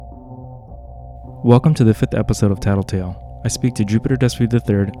Welcome to the 5th episode of Tattletale. I speak to Jupiter Desvey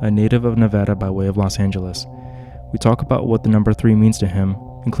III, a native of Nevada by way of Los Angeles. We talk about what the number 3 means to him,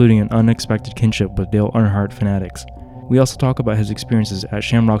 including an unexpected kinship with Dale Earnhardt fanatics. We also talk about his experiences at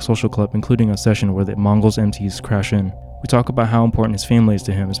Shamrock Social Club, including a session where the Mongols MCs crash in. We talk about how important his family is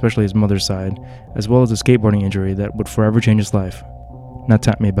to him, especially his mother's side, as well as a skateboarding injury that would forever change his life. Now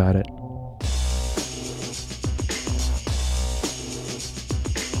tap me about it.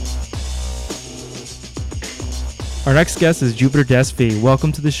 Our next guest is Jupiter Desvey.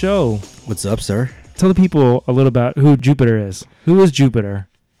 Welcome to the show. What's up, sir? Tell the people a little about who Jupiter is. Who is Jupiter?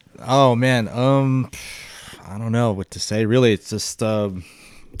 Oh man, I don't know what to say. Really, it's just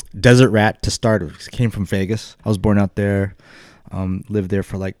desert rat to start. Came from Vegas. I was born out there. Lived there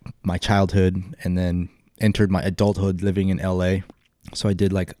for like my childhood, and then entered my adulthood living in LA. So I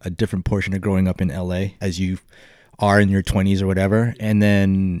did like a different portion of growing up in LA, as you are in your 20s or whatever. And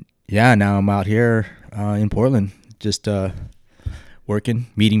then now I'm out here in Portland. Just working,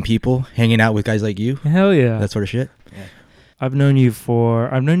 meeting people, hanging out with guys like you. Hell yeah. That sort of shit. Yeah. I've known you for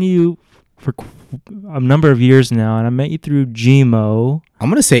a number of years now, and I met you through GMO. I'm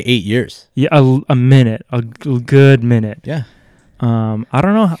going to say 8 years. Yeah, a minute. A good minute. Yeah. I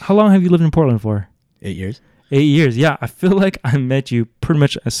don't know. How long have you lived in Portland for? 8 years. 8 years. Yeah. I feel like I met you pretty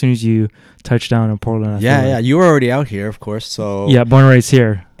much as soon as you touched down in Portland. Yeah. You were already out here, of course. So yeah, born and raised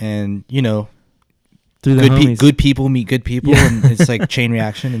here. And, you know, through the good people meet good people, and it's like chain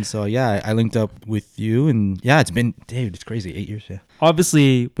reaction. And so, I linked up with you, and it's been, dude, it's crazy, 8 years. Yeah.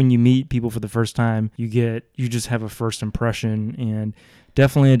 Obviously, when you meet people for the first time, you just have a first impression, and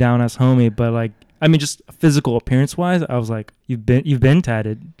definitely a down ass homie. But just physical appearance wise, I was like, you've been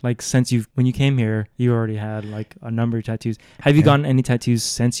tatted since when you came here. You already had like a number of tattoos. Have you gotten any tattoos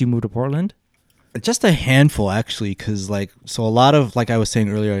since you moved to Portland? Just a handful, actually, because a lot of, like I was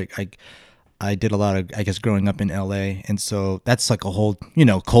saying earlier, I did a lot of, I guess, growing up in LA. And so that's like a whole,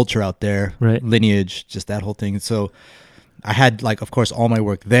 culture out there, right? Lineage, just that whole thing. And so I had of course, all my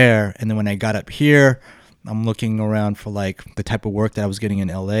work there. And then when I got up here, I'm looking around for the type of work that I was getting in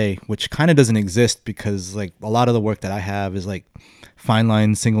LA, which kind of doesn't exist because a lot of the work that I have is fine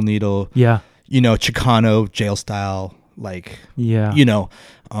line, single needle, Chicano, jail style, which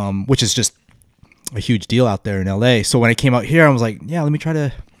is just a huge deal out there in LA. So when I came out here, I was like, let me try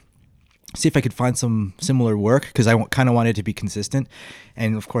to see if I could find some similar work, because I kind of wanted to be consistent.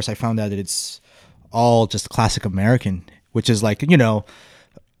 And of course I found out that it's all just classic American, which is a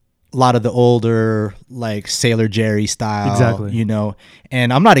lot of the older Sailor Jerry style, exactly.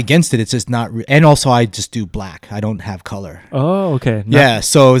 And I'm not against it. It's just not and also I just do black. I don't have color. Oh, okay.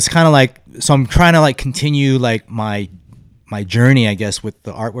 So it's kind of so I'm trying to continue my journey, I guess, with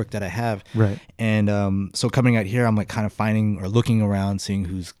the artwork that I have. Right. And so coming out here, I'm kind of finding or looking around, seeing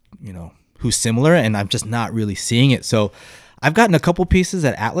who's similar, and I'm just not really seeing it. So I've gotten a couple pieces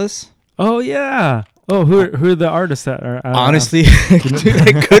at Atlas. Oh yeah. Oh, who are the artists that are? Honestly, dude,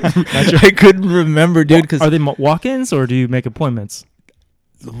 I couldn't remember, dude. Because are they walk-ins or do you make appointments?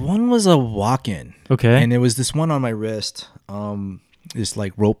 One was a walk-in. Okay. And it was this one on my wrist, this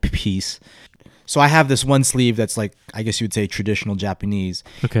rope piece. So I have this one sleeve that's I guess you would say traditional Japanese.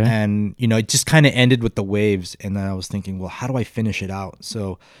 Okay. And, it just kind of ended with the waves. And then I was thinking, well, how do I finish it out?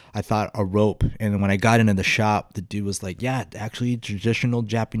 So I thought a rope. And then when I got into the shop, the dude was like, yeah, actually traditional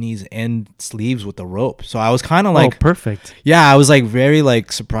Japanese end sleeves with the rope. So I was kind of oh, perfect. Yeah, I was very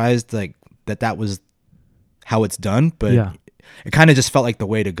surprised that was how it's done. But it kind of just felt like the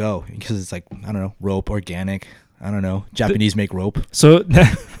way to go, because it's I don't know, rope, organic. I don't know. Japanese make rope. So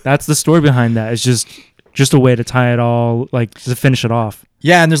that's the story behind that. It's just a way to tie it all, to finish it off.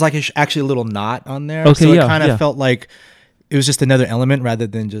 Yeah, and there's actually a little knot on there. Okay, so it kind of felt like it was just another element rather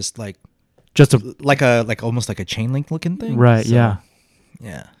than just just a almost like a chain link looking thing. Right. So, yeah.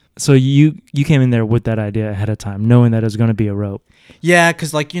 Yeah. So you came in there with that idea ahead of time, knowing that it was going to be a rope. Yeah, because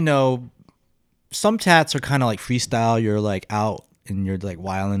some tats are kind of freestyle. You're out and you're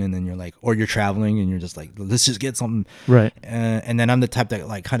wilding, and then you're or you're traveling and you're just let's just get something right. And then I'm the type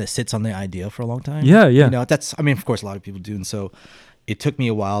that kind of sits on the idea for a long time. Yeah. That's, I mean, of course a lot of people do, and so it took me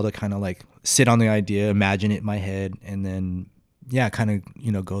a while to kind of sit on the idea, imagine it in my head, and then kind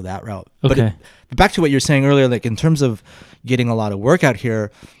of go that route. Okay. But back to what you're saying earlier, in terms of getting a lot of work out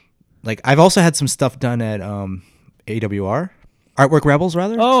here, I've also had some stuff done at AWR. Artwork Rebels,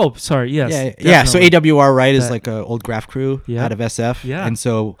 rather. Oh, sorry. Yes. Yeah. So AWR, right, is a old graph crew out of SF. Yeah. And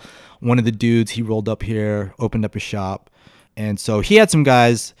so one of the dudes, he rolled up here, opened up a shop, and so he had some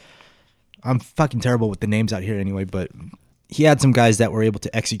guys. I'm fucking terrible with the names out here anyway, but he had some guys that were able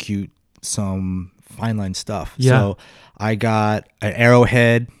to execute some fine line stuff. Yeah. So I got an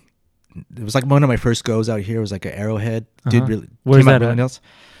arrowhead it was like one of my first goes out here. It was like an Arrowhead. Dude, really. Where's came out that really at? nuts.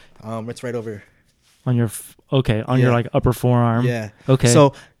 It's right over. On your on your Yeah. like upper forearm. Yeah. Okay.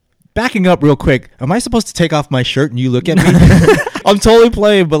 So backing up real quick, am I supposed to take off my shirt and you look at me? I'm totally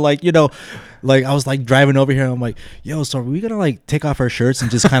playing, but like, you know, like I was like driving over here and I'm like, yo, so are we gonna like take off our shirts and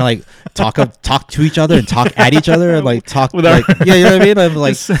just kind of like talk to each other and talk at each other and like talk With our- like yeah, you know what I mean? I'm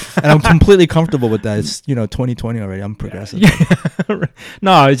like, and I'm completely comfortable with that. It's 2020 already. I'm progressive. Yeah.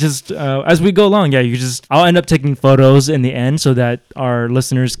 No, it's just as we go along. Yeah, I'll end up taking photos in the end so that our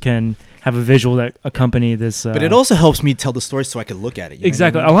listeners can have a visual that accompany this. But it also helps me tell the story so I can look at it. You know what I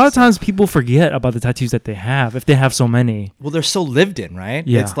exactly. mean? A lot of times people forget about the tattoos that they have if they have so many. Well, they're so lived in, right?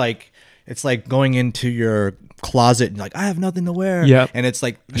 Yeah. It's like going into your closet and like I have nothing to wear. Yep. And it's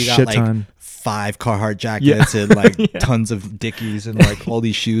like you got Shit like ton. 5 Carhartt jackets and like Yeah. tons of Dickies and like all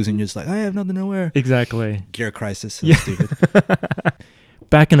these shoes and you're just like I have nothing to wear. Exactly. Gear crisis. So Yeah. stupid.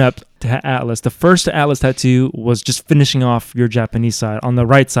 Backing up to Atlas, the first Atlas tattoo was just finishing off your Japanese side on the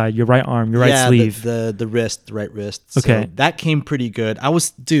right side, your right arm, your right sleeve. The wrist, the right wrist. Okay. So that came pretty good.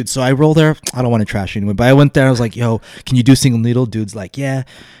 So I rolled there. I don't want to trash anyone, but I went there. I was like, yo, can you do single needle? Dude's like, yeah.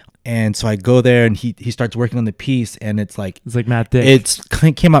 And so I go there and he starts working on the piece and it's like Matt Dick.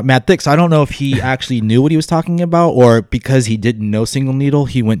 it came out Matt Thick. So I don't know if he actually knew what he was talking about or because he didn't know single needle,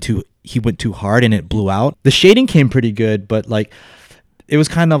 he went too hard and it blew out. The shading came pretty good, but like it was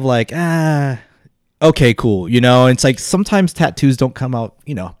kind of like, okay, cool. You know, it's like sometimes tattoos don't come out,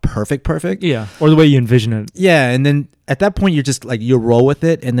 perfect. Yeah, or the way you envision it. Yeah. And then at that point, you're just like, you roll with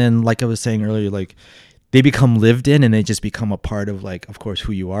it. And then, like I was saying earlier, like they become lived in and they just become a part of, like, of course,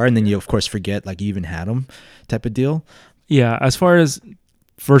 who you are. And then you, of course, forget like you even had them type of deal. Yeah, as far as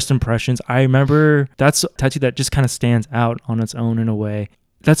first impressions, I remember that's a tattoo that just kind of stands out on its own in a way.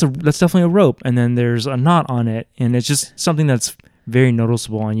 That's definitely a rope. And then there's a knot on it. And it's just something that's very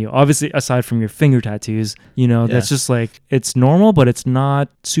noticeable on you. Obviously, aside from your finger tattoos, that's just like, it's normal, but it's not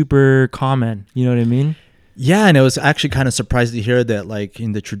super common. You know what I mean? Yeah, and it was actually kind of surprised to hear that, like,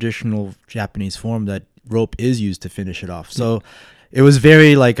 in the traditional Japanese form, that rope is used to finish it off. So it was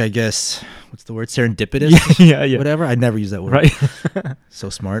very, like, I guess, what's the word? Serendipitous? Yeah. Whatever. I'd never use that word. Right.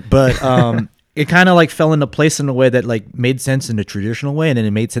 So smart. But it kind of, like, fell into place in a way that, like, made sense in the traditional way, and then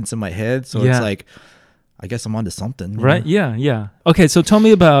it made sense in my head. So it's like, I guess I'm onto something. Right? Yeah. Okay, so tell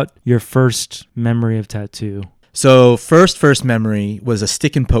me about your first memory of tattoo. So first memory was a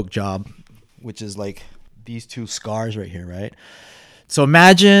stick and poke job, which is like these 2 scars right here, right? So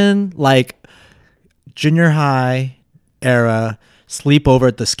imagine like junior high era, sleep over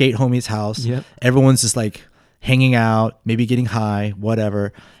at the skate homie's house. Yep. Everyone's just like hanging out, maybe getting high,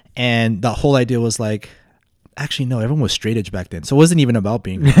 whatever. And the whole idea was like, actually, no, everyone was straight edge back then. So it wasn't even about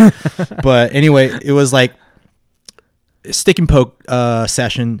being but anyway, it was like a stick and poke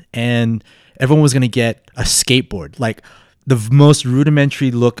session and everyone was going to get a skateboard, like the most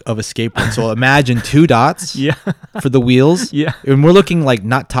rudimentary look of a skateboard. So imagine 2 dots for the wheels. Yeah. And we're looking like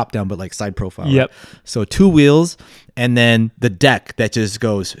not top down, but like side profile. Yep. Right? So 2 wheels and then the deck that just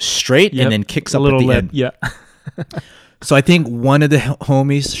goes straight and then kicks up at the end. Yeah. So I think one of the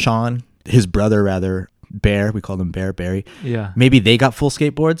homies, Sean, his brother rather, Bear, we called him Barry. Yeah. Maybe they got full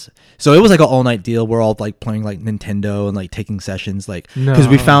skateboards. So it was like an all night deal. We're all like playing like Nintendo and like taking sessions, like because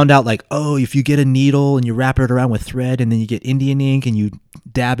we found out like, oh, if you get a needle and you wrap it around with thread and then you get Indian ink and you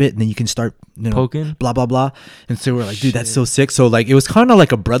dab it and then you can start poking, blah blah blah. And so we're like, dude, that's so sick. So like it was kind of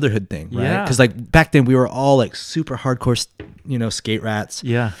like a brotherhood thing, right? Yeah. Because like back then we were all like super hardcore, skate rats.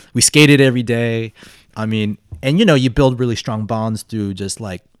 Yeah. We skated every day. I mean, and you build really strong bonds through just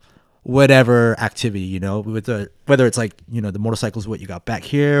like whatever activity, with whether it's like, the motorcycle's what you got back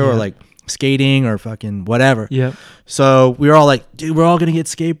here or like skating or fucking whatever. Yeah. So we were all like, dude, we're all going to get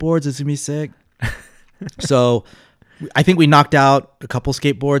skateboards. It's going to be sick. So I think we knocked out a couple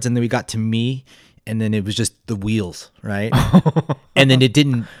skateboards and then we got to me and then it was just the wheels, right? And then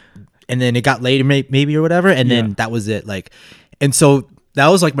it got later maybe or whatever. And then that was it. Like, and so that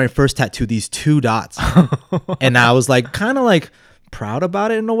was like my first tattoo, these 2 dots. And I was like, kind of like proud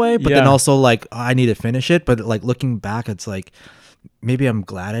about it in a way, but then also like, oh, I need to finish it. But like looking back, it's like, maybe I'm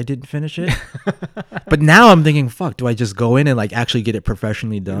glad I didn't finish it. But now I'm thinking, fuck, do I just go in and like actually get it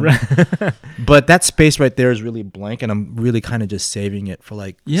professionally done? Right. But that space right there is really blank and I'm really kind of just saving it for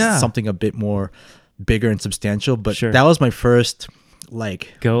like something a bit more bigger and substantial. But that was my first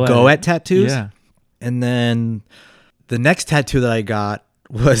like go at tattoos. Yeah. And then the next tattoo that I got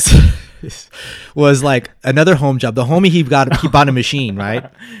was like another home job. The homie, he bought a machine, right?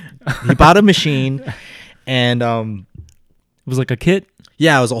 He bought a machine and it was like a kit.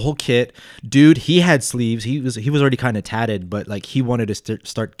 Yeah, it was a whole kit. Dude, he had sleeves. He was already kind of tatted, but like he wanted to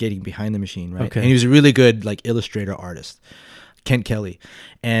start getting behind the machine, right? Okay. And he was a really good like illustrator artist, Kent Kelly.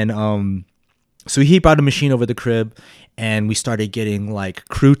 And so he brought a machine over the crib, and we started getting like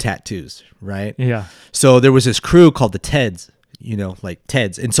crew tattoos, right? Yeah. So there was this crew called the Teds, you know, like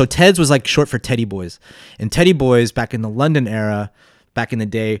Teds. And so Teds was like short for Teddy Boys. And Teddy Boys back in the London era, back in the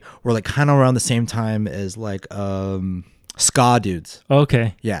day, were like kind of around the same time as like ska dudes.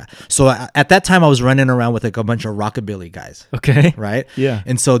 Okay. Yeah. So at that time I was running around with like a bunch of rockabilly guys. Okay. Right? Yeah.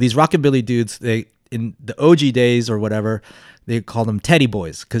 And so these rockabilly dudes, they in the OG days or whatever, they called them Teddy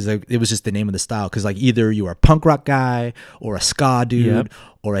Boys because it was just the name of the style. Because like either you were a punk rock guy or a ska dude Yep.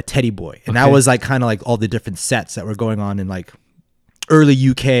 or a Teddy Boy, and Okay. that was like kind of like all the different sets that were going on in like early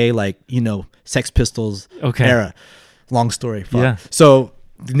UK, like you know, Sex Pistols Okay. era. Long story. Fuck. Yeah. So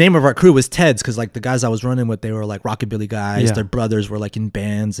the name of our crew was Teds because like the guys I was running with, they were like rockabilly guys. Yeah. Their brothers were like in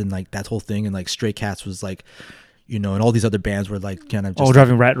bands and like that whole thing, and like Stray Cats was like, you know, and all these other bands were like kind of just Oh,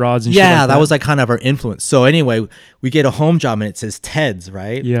 driving rat rods and shit yeah, like that was like kind of our influence. So anyway, we get a home job and it says Ted's,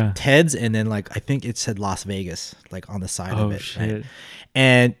 right? Yeah. Ted's, and then like I think it said Las Vegas, like on the side Oh, of it. shit. Right?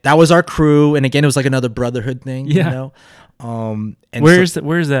 And that was our crew. And again, it was like another brotherhood thing. Yeah. You know? And Where's so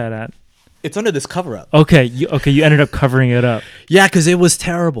where's that at? it's under this cover up. Okay. You ended up covering it up. Yeah, because it was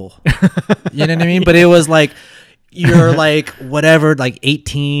terrible. You know what I mean? But it was like you're like whatever, like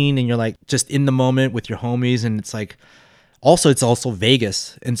 18, and you're like just in the moment with your homies, and it's like it's also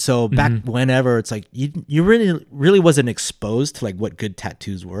Vegas. And so back whenever, it's like you really wasn't exposed to like what good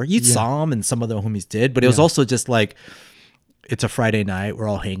tattoos were. You saw them, and some of the homies did, but it was also just like it's a Friday night, we're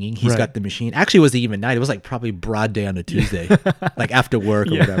all hanging. He's Right. got the machine. Actually, it wasn't even night. It was like probably broad day on a Tuesday, like after work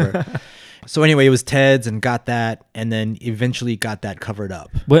or whatever. So anyway, it was Ted's and got that, and then eventually got that covered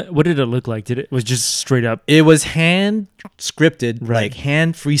up. What did it look like? Was just straight up, It was hand scripted, Right. like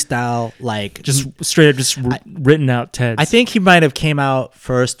hand freestyle, like just straight up, just written out Ted's? I think he might have came out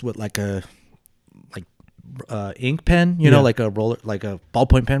first with like a ink pen, you know, Yeah. like a roller, like a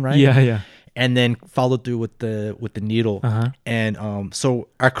ballpoint pen, right? Yeah. And then followed through with the needle. Uh-huh. And so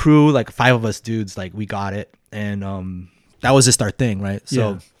our crew, like 5 of us dudes, like we got it, and that was just our thing, right?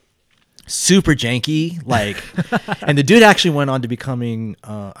 So. Yeah. Super janky, like, and the dude actually went on to becoming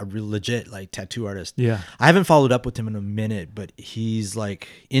a real legit like tattoo artist. Yeah. I haven't followed up with him in a minute, but he's like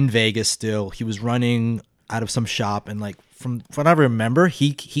in Vegas still. He was running out of some shop, and like from what I remember,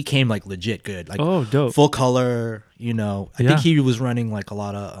 he came like legit good, like Oh, dope. full color. You know, I Yeah. think he was running like a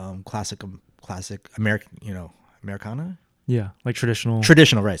lot of classic American, you know, Americana, Yeah, like traditional.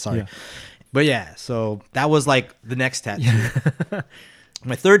 traditional, right? Sorry, Yeah. but yeah, so that was like the next tattoo.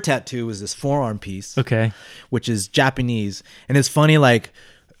 My third tattoo was this forearm piece, Okay. which is Japanese. And it's funny, like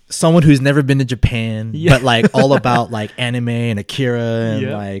someone who's never been to Japan, Yeah. but like all about like anime and Akira and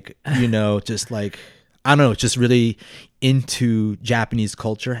Yeah. like, you know, just like, I don't know, just really into Japanese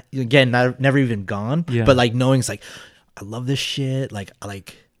culture. Again, never even gone, Yeah. but like knowing it's like, I love this shit.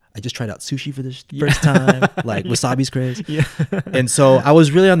 I just tried out sushi for this first time. Like wasabi's crazy. Yeah. And so I was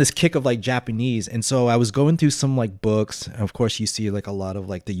really on this kick of like Japanese. And so I was going through some like books. And of course you see like a lot of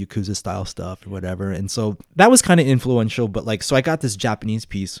like the Yakuza style stuff or whatever. And so that was kind of influential, but like, so I got this Japanese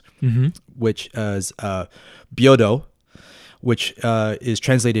piece, which is Byodo, which is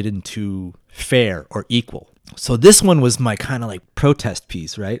translated into fair or equal. So this one was my kind of like protest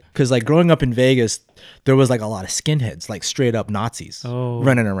piece, right? Because like growing up in Vegas, there was like a lot of skinheads, like straight up Nazis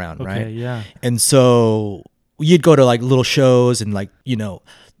running around, Okay, right? yeah. And so you'd go to like little shows, and like, you know,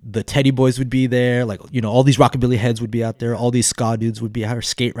 the Teddy Boys would be there, like, you know, all these rockabilly heads would be out there, all these ska dudes would be out, or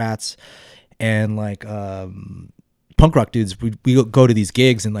skate rats, and like punk rock dudes. We go to these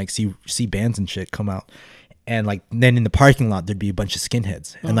gigs and like see bands and shit come out. And like then in the parking lot there'd be a bunch of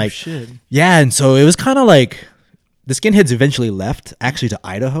skinheads, and like shit. yeah, and so it was kind of like the skinheads eventually left actually to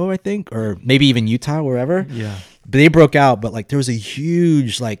Idaho, I think, or maybe even Utah, wherever. Yeah. But they broke out, but like there was a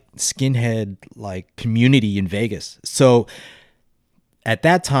huge like skinhead like community in Vegas. So at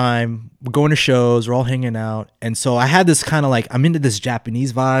that time, we're going to shows, we're all hanging out, and so I had this kind of like, I'm into this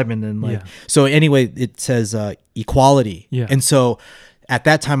Japanese vibe, and then like Yeah. so anyway, it says equality, Yeah. and so at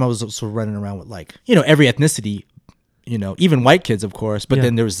that time I was also running around with like, you know, every ethnicity, you know, even white kids, of course, but Yeah.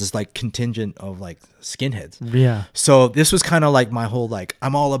 then there was this like contingent of like skinheads. Yeah. So this was kind of like my whole like,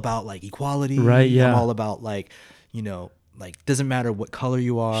 I'm all about like equality, Right, yeah. I'm all about like, you know, like doesn't matter what color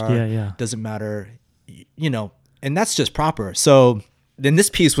you are, Yeah. doesn't matter, you know, and that's just proper. So then this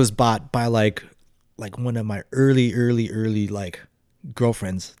piece was bought by like one of my early like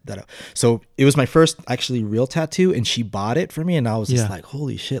girlfriends so it was my first actually real tattoo, and she bought it for me, and I was just Yeah. like,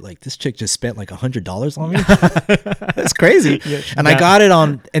 holy shit, like this chick just spent like $100 on me. That's crazy. Yeah, And I got it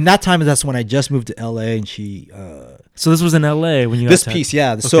on, and that's when I just moved to LA, and she So this was in LA when you this got piece,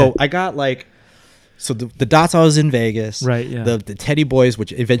 yeah. So Okay. I got like, so the dots I was in Vegas, Right, yeah. The Teddy Boys,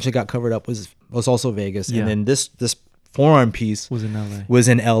 which eventually got covered up, was also Vegas, Yeah. and then this forearm piece was in LA. was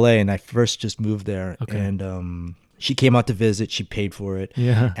in LA, and I first just moved there, Okay. and she came out to visit, she paid for it,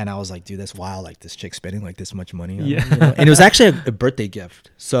 Yeah. and I was like, dude, that's wild, like this chick spending like this much money on Yeah. it, you know? And it was actually a birthday gift.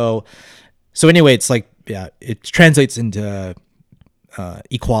 So anyway, it's like, yeah, it translates into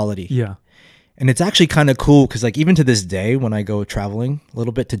equality. Yeah. And it's actually kind of cool because, like, even to this day, when I go traveling a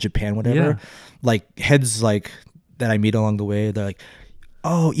little bit to Japan, whatever, Yeah. like heads like that I meet along the way, they're like,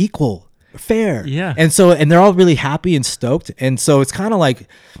 "Oh, equal, fair." Yeah. And they're all really happy and stoked. And so it's kind of like,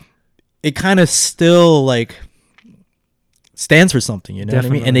 it kind of still like stands for something, you know what I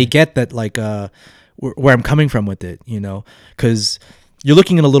mean? And they get that, like, where I'm coming from with it, you know, because you're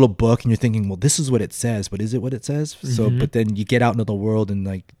looking at a little book and you're thinking, well, this is what it says, but is it what it says? So, but then you get out into the world and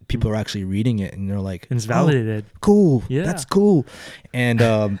like people are actually reading it, and they're like, And it's validated. "Oh, cool, Yeah. that's cool." And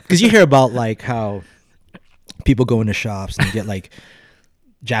because you hear about like how people go into shops and get like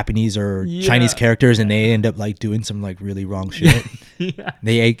Japanese or Yeah. Chinese characters, and they end up like doing some like really wrong shit. Yeah.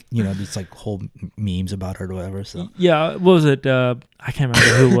 They, you know, there's like whole memes about it or whatever. So Yeah, what was it? I can't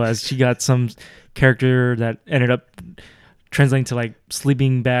remember who it was. She got some character that ended up translating to like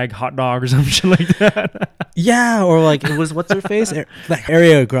sleeping bag hot dog or some shit like that. yeah, or like it was, what's her face? Like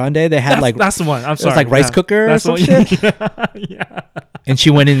Ariana Grande. They had like, that's the one. I'm it sorry. was like rice Yeah. cooker or That's some the one. shit. Yeah. And she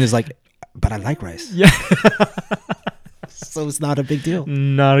went in and is like, but I like rice. Yeah. So it's not a big deal.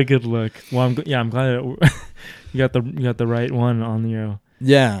 Not a good look. Well, I'm glad that you got the right one on you.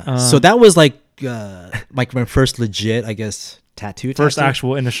 Yeah. So that was like my first legit, I guess, tattoo. First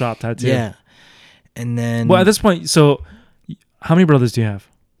actual in the shop tattoo. Yeah. And then Well, at this point, so how many brothers do you have?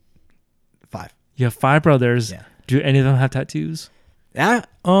 5. You have 5 brothers. Yeah. Do any of them have tattoos? Yeah.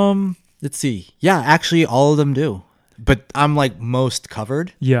 Let's see. Yeah, actually, all of them do. But I'm like most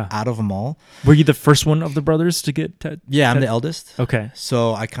covered. Yeah. Out of them all. Were you the first one of the brothers to get Yeah, I'm the eldest. Okay.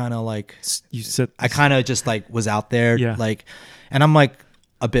 So I kind of like, You said I kind of just like was out there. Yeah. Like, and I'm like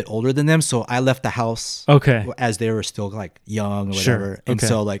a bit older than them, so I left the house. Okay. As they were still like young or Sure. whatever. And Okay.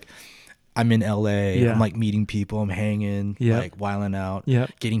 so like, I'm in LA. Yeah. I'm like meeting people. I'm hanging, Yeah. like wilding out, Yeah.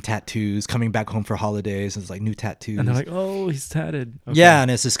 getting tattoos, coming back home for holidays. And it's like new tattoos. And they're like, "Oh, he's tatted." Okay. yeah.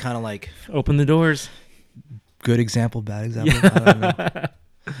 And it's just kind of like Open the doors. good example, bad example. I don't know.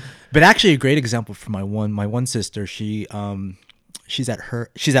 But actually a great example for my one sister. She's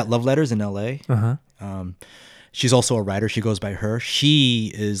at Love Letters in LA. Uh-huh. She's also a writer. She goes by her.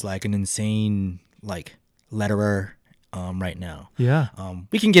 She is like an insane like letterer right now. Yeah.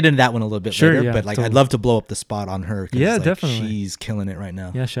 We can get into that one a little bit Sure, later, yeah, but like totally. I'd love to blow up the spot on her. 'Cause, Yeah, like, definitely. She's killing it right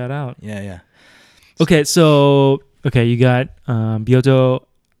now. Yeah, shout out. Yeah. Okay, so you got Byoto,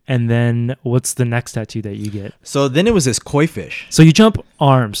 and then what's the next tattoo that you get? So then it was this koi fish. So you jump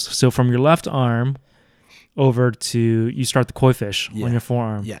arms. So from your left arm over to you start the koi fish Yeah. on your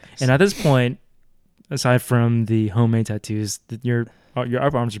forearm. Yeah. And at this point, aside from the homemade tattoos, your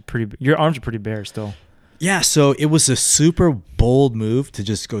arms are pretty bare still. Yeah, so it was a super bold move to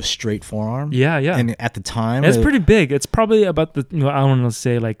just go straight forearm. Yeah, yeah. And at the time, It's pretty big. It's probably about I don't want to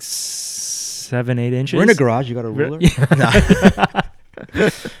say like 7-8 inches. we're in a garage. You got a ruler? Yeah.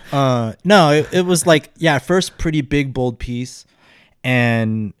 No, it was like, yeah, first pretty big, bold piece.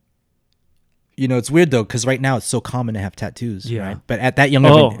 And, you know, it's weird though, because right now it's so common to have tattoos. Yeah. Right? But at that young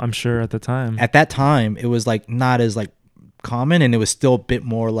I'm sure at the time. at that time, it was like not as like common, and it was still a bit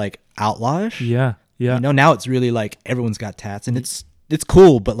more like outlawish. Yeah. Yeah. You know, now it's really like everyone's got tats, and it's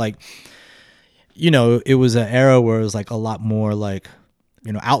cool, but like, you know, it was an era where it was like a lot more like,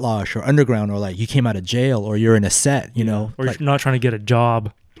 you know, outlawish or underground, or like you came out of jail or you're in a set, you know, Or like, you're not trying to get a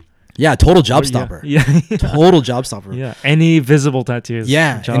job. yeah, total job stopper. Yeah. Total job stopper. Yeah. Any visible tattoos.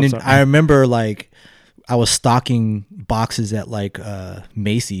 Yeah. job And then stopper. I remember like I was stocking boxes at like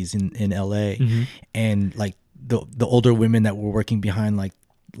Macy's in LA, Mhm. and like the older women that were working behind like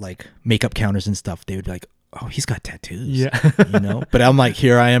makeup counters and stuff, they would be like, oh, he's got tattoos. Yeah. You know, but I'm like,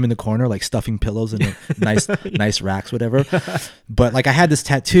 here I am in the corner, like stuffing pillows in a nice racks, whatever. But like I had this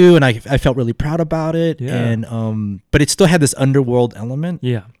tattoo and I felt really proud about it. Yeah. And, but it still had this underworld element.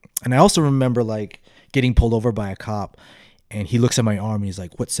 Yeah. And I also remember like getting pulled over by a cop, and he looks at my arm and he's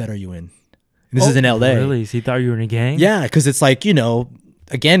like, what set are you in? And this is in LA. Really? So he thought you were in a gang? Yeah. Cause it's like, you know,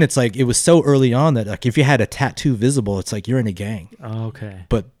 again, it's like, it was so early on that like if you had a tattoo visible, it's like you're in a gang. Oh, okay.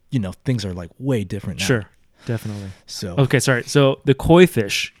 But you know, things are like way different now. Sure. Definitely. So Okay, sorry. So the koi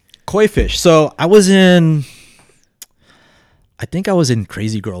fish. koi fish. So I think I was in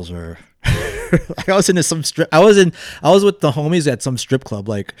Crazy Girls or like I was into some strip. I was with the homies at some strip club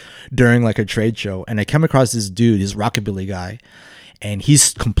like during like a trade show, and I came across this dude, this rockabilly guy, and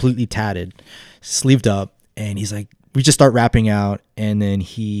he's completely tatted, sleeved up, and he's like, we just start rapping out, and then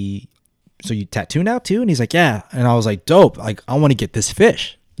so you tattoo now too? And he's like, yeah. And I was like, dope. Like, I want to get this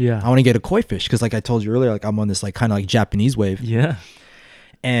fish. Yeah. I want to get a koi fish because, like I told you earlier, like I'm on this like kind of like Japanese wave. Yeah.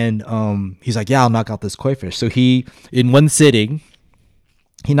 And he's like, yeah, I'll knock out this koi fish. So he, in one sitting,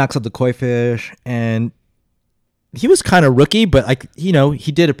 he knocks out the koi fish, and he was kind of rookie, but like, you know,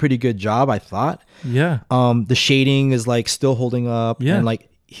 he did a pretty good job, I thought. Yeah. The shading is like still holding up. Yeah. And like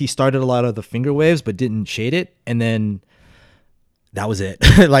he started a lot of the finger waves, but didn't shade it. And then that was it.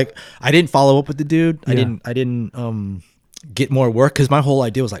 Like I didn't follow up with the dude. Yeah. I didn't get more work because my whole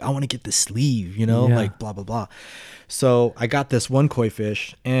idea was like, I want to get the sleeve, you know, Yeah. like blah, blah, blah. So I got this one koi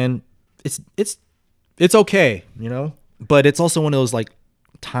fish, and it's okay, you know, but it's also one of those like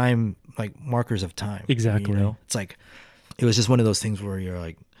time, like markers of time. Exactly. You know, it's like, it was just one of those things where you're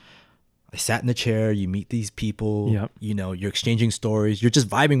like, I sat in the chair, you meet these people, Yep. you know, you're exchanging stories, you're just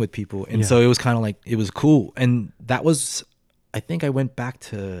vibing with people. And Yeah. so it was kind of like, it was cool. And that was, I think I went back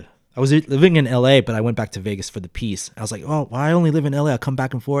to, I was living in LA, but I went back to Vegas for the piece. I was like, oh, well, I only live in LA. I'll come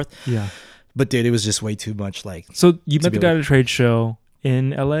back and forth. Yeah. But dude, it was just way too much. Like, So you met be the guy like- at a trade show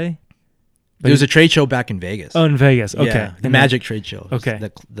in LA? there was a trade show back in Vegas. Oh, in Vegas. Okay. Yeah, And the then- Magic trade show. Okay.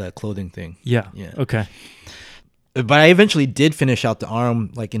 The clothing thing. Yeah. Yeah. Okay. But I eventually did finish out the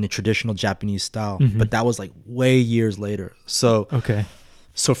arm like in a traditional Japanese style. Mhm. But that was like way years later. So Okay.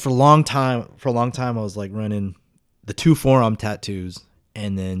 for a long time I was like running the 2 forearm tattoos,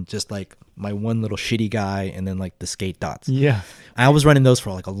 and then just like my one little shitty guy, and then like the skate dots. Yeah. I was running those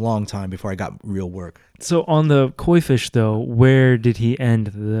for like a long time before I got real work. So on the koi fish though, where did he end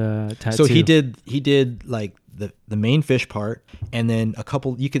the tattoo? So he did like the main fish part, and then a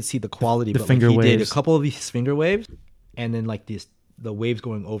couple, you could see the quality, The but finger like he did waves. a couple of these finger waves, and then like the waves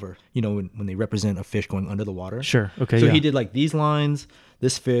going over, you know, when they represent a fish going under the water. Sure. Okay. So yeah. he did like these lines,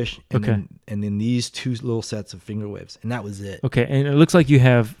 this fish, and Okay. then these 2 little sets of finger waves, and that was it. Okay, and it looks like you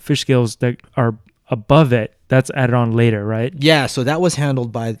have fish scales that are above it. That's added on later, right? Yeah, so that was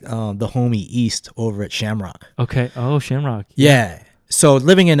handled by the homie East over at Shamrock. Okay. Oh, Shamrock. Yeah. So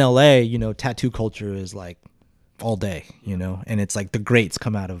living in LA, you know, tattoo culture is like all day, you know, and it's like the greats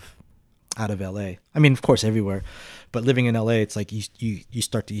come out of LA. I mean, of course, everywhere, but living in LA, it's like you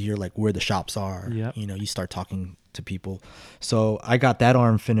start to hear like where the shops are. Yep. You know, you start talking to people. So I got that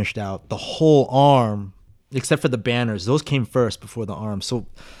arm finished out, the whole arm, except for the banners. Those came first before the arm. So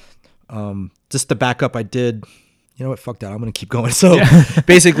just to back up, I did. You know what? Fuck that. I'm gonna keep going. So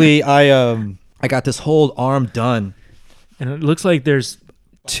basically, I got this whole arm done. And it looks like there's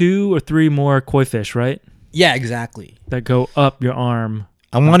 2 or 3 more koi fish, right? Yeah, exactly. That go up your arm.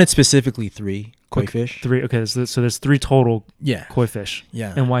 I wanted specifically 3 koi fish. 3. Okay, so there's 3 total Yeah, koi fish.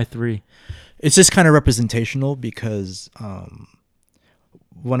 yeah. And why 3? It's just kind of representational because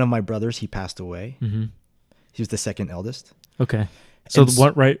one of my brothers, he passed away. Mm-hmm. He was the second eldest. Okay. So And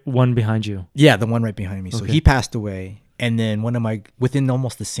the one behind you. Yeah, the one right behind me. So Okay. he passed away, and then within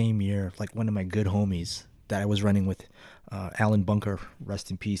almost the same year, like one of my good homies that I was running with, Alan Bunker,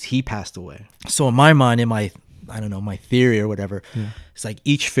 rest in peace, he passed away. So in my mind, my theory or whatever, Yeah. it's like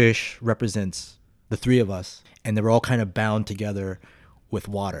each fish represents the 3 of us, and they were all kind of bound together with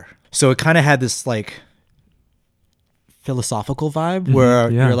water. So it kind of had this like philosophical vibe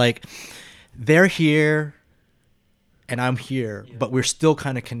where yeah. you're like, they're here and I'm here, but we're still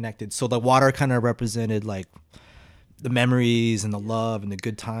kind of connected. So the water kind of represented like the memories and the love and the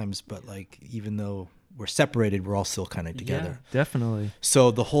good times, but like even though we're separated, we're all still kind of together. Yeah, definitely.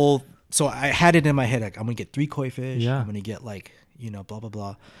 So so I had it in my head, like I'm gonna get 3 koi fish. Yeah. I'm gonna get like, you know, blah blah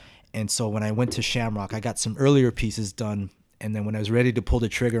blah. And so when I went to Shamrock, I got some earlier pieces done. And then when I was ready to pull the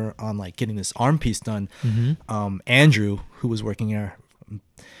trigger on like getting this arm piece done, Andrew, who was working there,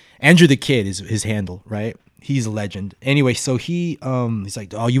 Andrew the Kid is his handle, right? He's a legend. Anyway, so he's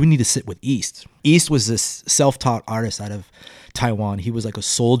like, oh, you would need to sit with East. East was this self-taught artist out of Taiwan. He was like a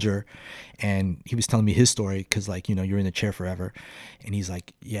soldier, and he was telling me his story because, like, you know, you're in the chair forever. And he's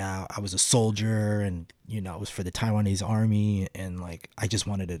like, yeah, I was a soldier, and, you know, it was for the Taiwanese army, and like I just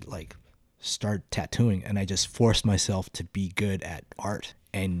wanted to like start tattooing, and I just forced myself to be good at art.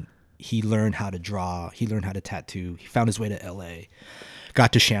 And he learned how to draw, he learned how to tattoo, he found his way to LA,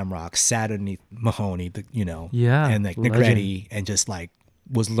 got to Shamrock, sat underneath Mahoney, you know, Yeah, and like legend. Negretti, and just like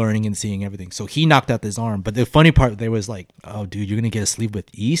was learning and seeing everything. So he knocked out this arm. But the funny part, they was like, "Oh, dude, you're gonna get a sleep with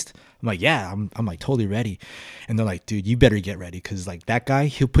East." I'm like, "Yeah, I'm like totally ready." And they're like, "Dude, you better get ready because like that guy,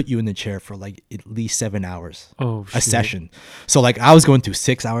 he'll put you in the chair for like at least 7 hours Oh, a shit. session." So like I was going through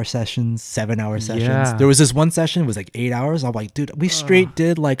 6-hour sessions, 7-hour sessions. Yeah. There was this one session, it was like 8 hours. I'm like, dude, we straight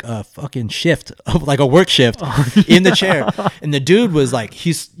did like a fucking shift of like a work shift in the chair. And the dude was like,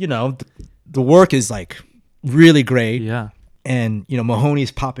 he's, you know, the work is like really great. Yeah. And you know,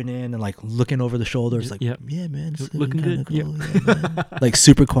 Mahoney's popping in and like looking over the shoulders, like, Yep. "Yeah, man, it's Looking kinda good, cool, yeah, man." Like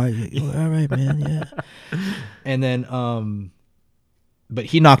super quiet. Like, "Oh, all right, man, yeah." And then, but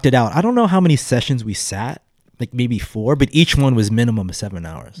he knocked it out. I don't know how many sessions we sat, like maybe 4, but each one was minimum of 7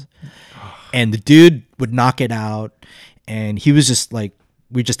 hours. And the dude would knock it out, and he was just like,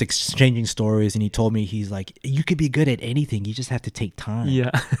 we're just exchanging stories, and he told me, he's like, "You could be good at anything. You just have to take time." Yeah.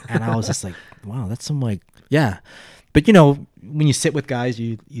 And I was just like, wow, that's some like, yeah. But you know, when you sit with guys,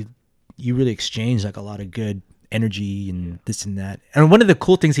 you really exchange like a lot of good energy and this and that. And one of the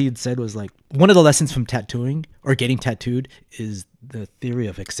cool things he had said was like, one of the lessons from tattooing or getting tattooed is the theory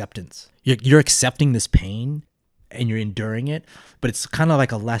of acceptance. You're accepting this pain and you're enduring it, but it's kind of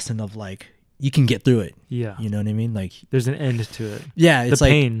like a lesson of like, you can get through it. Yeah. You know what I mean? Like, There's an end to it. yeah, it's The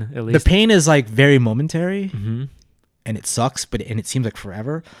like pain, at the least. pain is like very momentary. Mm-hmm. And it sucks, and it seems like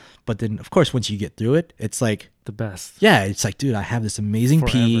forever. But then, of course, once you get through it, it's like, The best. yeah, it's like, dude, I have this amazing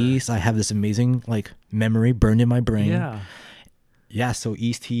Forever. piece. I have this amazing like memory burned in my brain. Yeah. Yeah. So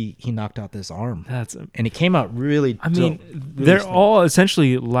East, he knocked out this arm, That's. and it came out really. I mean, really they're slow. all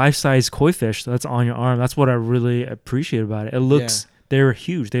essentially life-size koi fish that's on your arm. That's what I really appreciate about it. It looks. They're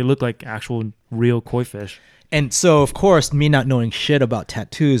huge. They look like actual real koi fish. And so, of course, me not knowing shit about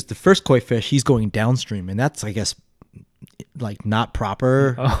tattoos, the first koi fish, he's going downstream, and that's, I guess, like not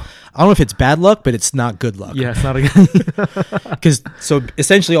proper. Oh. I don't know if it's bad luck, but it's not good luck. Yeah, it's not a good. Because so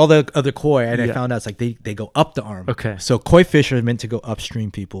essentially all the other koi, and I Yeah. found out it's like they go up the arm. Okay. So koi fish are meant to go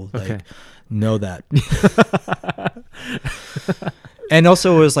upstream. People like Okay. know that. And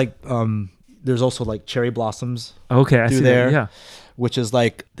also it was like there's also like cherry blossoms Okay, I through see there, that. Yeah. which is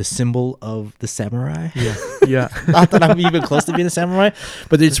like the symbol of the samurai. Yeah. Yeah. Not that I'm even close to being a samurai,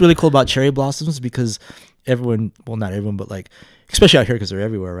 but it's really cool about cherry blossoms because everyone, well, not everyone, but like, especially out here because they're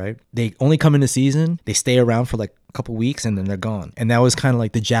everywhere, right? They only come in the season, they stay around for like a couple weeks, and then they're gone. And that was kind of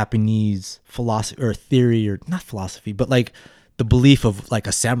like the Japanese philosophy or theory, or not philosophy, but like the belief of like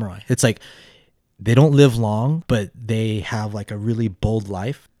a samurai. It's like they don't live long, but they have like a really bold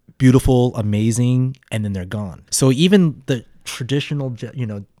life, beautiful, amazing, and then they're gone. So even the traditional, you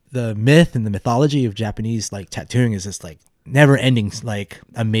know, the myth and the mythology of Japanese like tattooing is just like never ending, like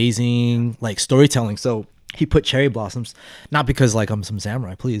amazing, like storytelling. So he put cherry blossoms, not because like I'm some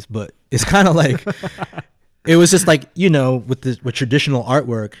samurai, please, but it's kind of like, it was just like, you know, with traditional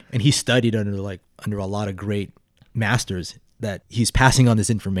artwork, and he studied under a lot of great masters, that he's passing on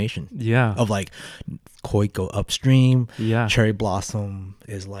this information Yeah. of like koi go upstream. Yeah. Cherry blossom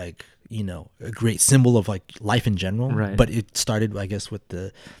is like, you know, a great symbol of like life in general. Right. But it started, I guess, with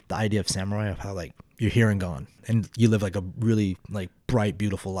the idea of samurai, of how like you're here and gone, and you live like a really like bright,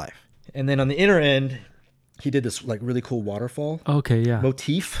 beautiful life. And then on the inner end, he did this like really cool waterfall Okay. Yeah.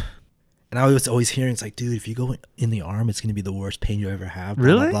 motif. And I was always hearing, it's like, dude, if you go in the arm, it's going to be the worst pain you ever have. Blah,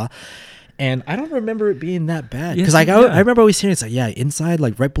 Really? Blah, blah. And I don't remember it being that bad. Yes, Because like, yeah. I remember always hearing, it's like, yeah, inside,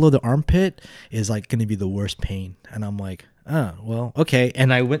 like right below the armpit is like going to be the worst pain. And I'm like, oh, well, okay.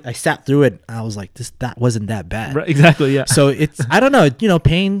 And I sat through it. And I was like, that wasn't that bad. Right, exactly. Yeah. So it's, I don't know, you know,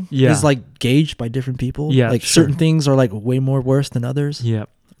 pain Yeah. is like gauged by different people. Yeah, Like sure. certain things are like way more worse than others. Yeah.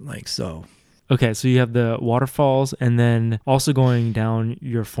 Like, so. Okay, so you have the waterfalls, and then also going down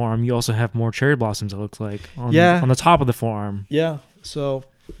your forearm, you also have more cherry blossoms. It looks like on the top of the forearm, Yeah. So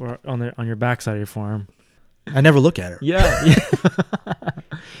or on your backside of your forearm. I never look at her. Yeah.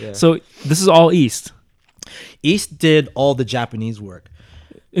 Yeah. So this is all east, East did all the Japanese work.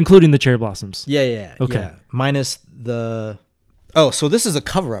 including the cherry blossoms. Yeah. Okay. Yeah. Minus the. Oh, so this is a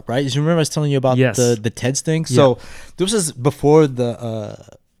cover up, right? You remember I was telling you about Yes. the TEDS thing? So this is before the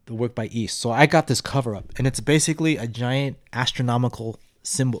work by East. So I got this cover up, and it's basically a giant astronomical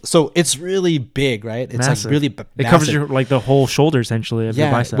symbol. So it's really big, right? It's Massive. like really It covers your like the whole shoulder essentially of your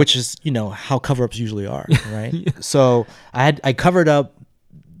yeah, bicep. which is, you know, how cover ups usually are, right? So I covered up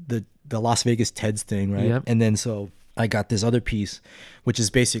the Las Vegas TEDS thing, right? Yep. And then so I got this other piece, which is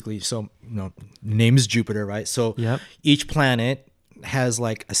basically, so, you know, name is Jupiter, right? So Yep. each planet has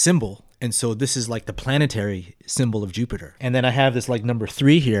like a symbol. And so this is like the planetary symbol of Jupiter. And then I have this like number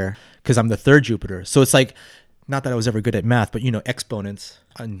 3 here because I'm the third Jupiter. So it's like, not that I was ever good at math, but, you know, exponents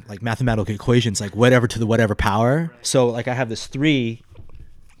and like mathematical equations, like whatever to the whatever power. So like I have this 3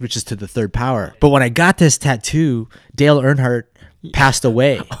 which is to the third power. But when I got this tattoo, Dale Earnhardt passed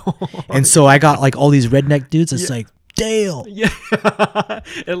away. And so I got like all these redneck dudes. It's like, Dale. Yeah.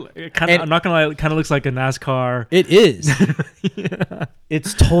 It kind of, I'm not gonna lie, it kind of looks like a NASCAR. It is.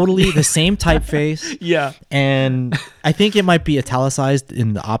 It's totally the same typeface. Yeah. And I think it might be italicized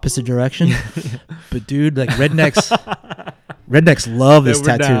in the opposite direction. But dude, like rednecks love this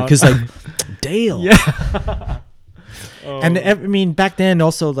tattoo because like Dale. Yeah. And I mean, back then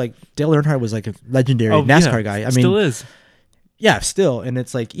also like Dale Earnhardt was like a legendary NASCAR guy. I mean, still is. Yeah, still. And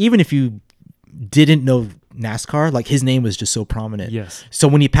it's like, even if you didn't know NASCAR, like his name was just so prominent. Yes. So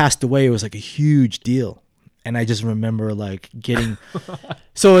when he passed away, it was like a huge deal. And I just remember like getting,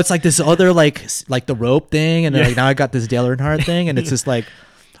 so it's like this other like the rope thing. And then like now I got this Dale Earnhardt thing. And it's just like,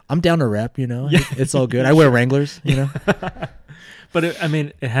 I'm down to rep, you know, it's all good. I wear Wranglers, you know. But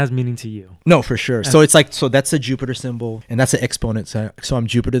it has meaning to you. No, for sure. So it's like, so that's a Jupiter symbol and that's an exponent. So I'm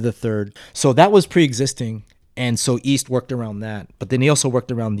Jupiter the third. So that was pre-existing. And so East worked around that. But then he also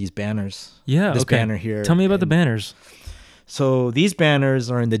worked around these banners. Yeah. This banner here. Tell me about the banners. So these banners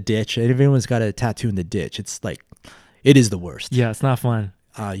are in the ditch. If anyone's got a tattoo in the ditch, it's like, it is the worst. Yeah, it's not fun.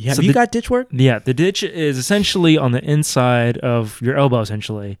 You got ditch work? Yeah, the ditch is essentially on the inside of your elbow,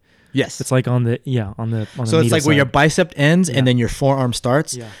 essentially. Yes. It's like on the So it's like side. where your bicep ends and then your forearm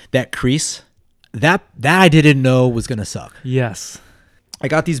starts. Yeah. That crease, that I didn't know was gonna suck. Yes. I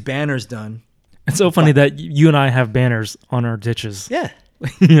got these banners done. It's so funny that you and I have banners on our ditches. Yeah.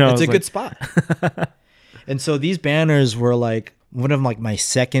 You know, It's a good spot. And so these banners were like one of like my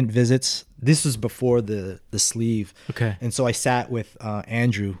second visits. This was before the sleeve. Okay. And so I sat with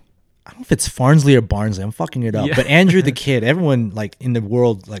Andrew. I don't know if it's Farnsley or Barnsley. I'm fucking it up. Yeah. But Andrew the kid, everyone like in the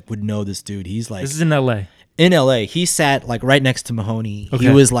world like would know this dude. He's like, This is in LA. in LA. He sat like right next to Mahoney. Okay.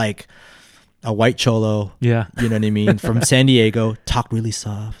 He was like a white cholo. Yeah. You know what I mean? From San Diego. Talked really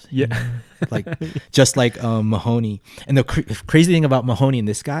soft. Yeah. Like just like Mahoney. And the crazy thing about Mahoney and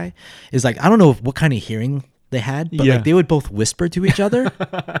this guy is like, I don't know what kind of hearing they had, but like they would both whisper to each other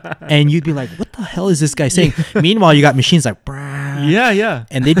and you'd be like, what the hell is this guy saying? Meanwhile, you got machines like, brah, Yeah.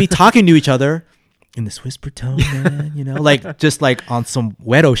 and they'd be talking to each other in this whisper tone, man, you know, like just like on some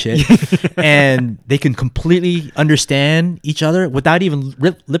weirdo shit. And they can completely understand each other without even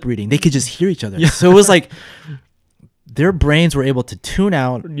lip reading. They could just hear each other. So it was like their brains were able to tune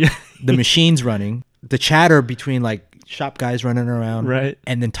out the machines running, the chatter between like shop guys running around, right,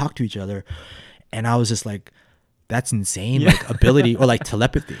 and then talk to each other. And I was just like, that's insane, like ability or like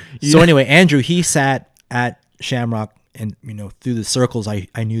telepathy. So anyway, Andrew, he sat at Shamrock, and you know, through the circles, I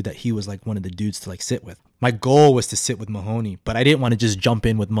knew that he was like one of the dudes to like sit with. My goal was to sit with Mahoney, but I didn't want to just jump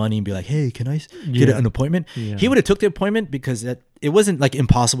in with money and be like, hey, can I get an appointment? Yeah. He would have took the appointment because it wasn't like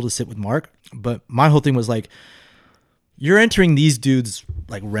impossible to sit with Mark. But my whole thing was like, you're entering these dudes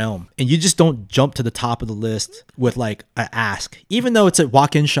like realm, and you just don't jump to the top of the list with like an ask. Even though it's a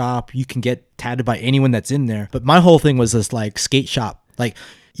walk-in shop, you can get tatted by anyone that's in there. But my whole thing was this like skate shop. Like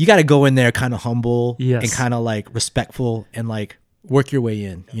you got to go in there kind of humble and kind of like respectful and like work your way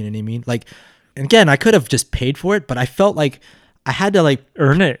in. You know what I mean? Like, and again, I could have just paid for it, but I felt like I had to like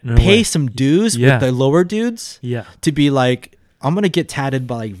earn it, pay some dues with the lower dudes to be like, I'm going to get tatted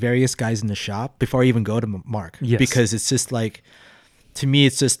by like various guys in the shop before I even go to Mark. Because it's just like, to me,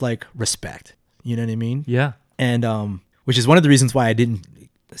 it's just like respect. You know what I mean? Yeah. And which is one of the reasons why I didn't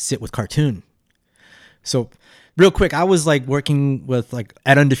sit with Cartoon. So real quick, I was like working with like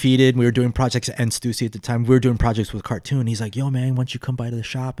at Undefeated. We were doing projects at Stussy at the time. We were doing projects with Cartoon. He's like, yo, man, why don't you come by to the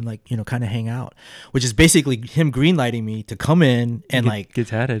shop and like, you know, kind of hang out, which is basically him greenlighting me to come in and like get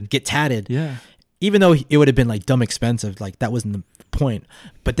tatted. Yeah. Even though it would have been like dumb expensive, like that wasn't the point.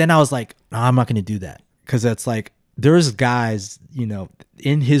 But then I was like, no, I'm not going to do that. Cause it's like, there's guys, you know,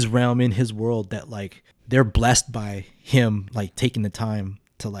 in his realm, in his world that like, they're blessed by him, like taking the time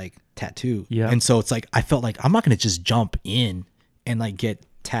to like tattoo. Yeah. And so it's like, I felt like I'm not going to just jump in and like get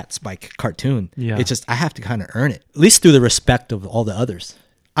tats by Cartoon. Yeah. It's just, I have to kind of earn it, at least through the respect of all the others.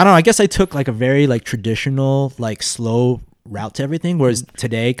 I don't know. I guess I took like a very like traditional, like slow route to everything, whereas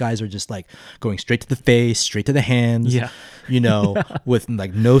today guys are just like going straight to the face, straight to the hands, you know, with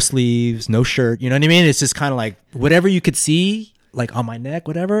like no sleeves, no shirt, you know what I mean? It's just kind of like whatever you could see like on my neck,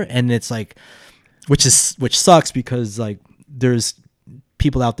 whatever. And it's like, which sucks because like there's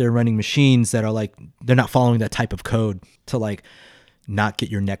people out there running machines that are like, they're not following that type of code to like not get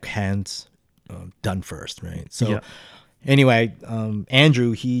your neck hands done first, right? So anyway,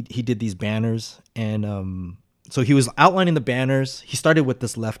 Andrew, he did these banners, and So he was outlining the banners. He started with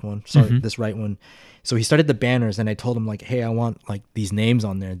this left one, this right one. So he started the banners, and I told him like, hey, I want like these names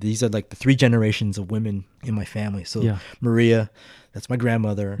on there. These are like the 3 generations of women in my family. So Maria, that's my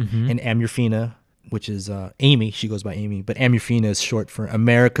grandmother, and Amurfina, which is Amy. She goes by Amy, but Amurfina is short for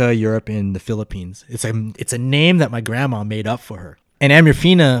America, Europe, and the Philippines. It's a name that my grandma made up for her. And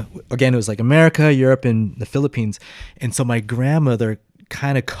Amurfina, again, it was like America, Europe, and the Philippines. And so my grandmother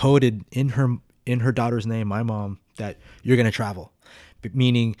kind of coded in her daughter's name, my mom, that you're going to travel,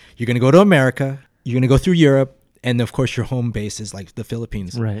 meaning you're going to go to America, you're going to go through Europe, and of course your home base is like the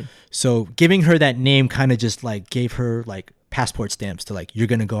Philippines. Right. So giving her that name kind of just like gave her like passport stamps to like, you're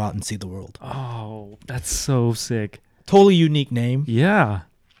going to go out and see the world. Oh, that's so sick. Totally unique name. Yeah.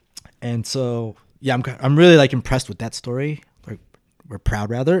 And so, yeah, I'm really like impressed with that story. We're proud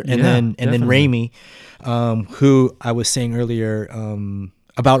rather. And then Raimi, who I was saying earlier,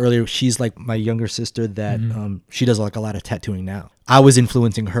 she's like my younger sister that she does like a lot of tattooing now. I was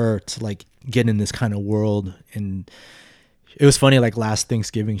influencing her to like get in this kind of world. And it was funny, like last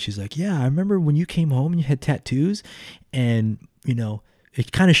Thanksgiving, she's like, yeah, I remember when you came home and you had tattoos, and you know,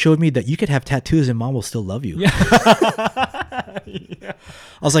 it kind of showed me that you could have tattoos and mom will still love you. Yeah. Yeah.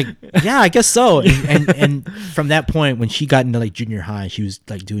 I was like, yeah, I guess so. And from that point, when she got into like junior high, she was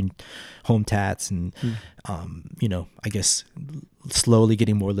like doing home tats and, you know, I guess slowly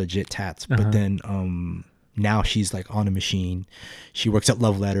getting more legit tats. But then now she's like on a machine. She works at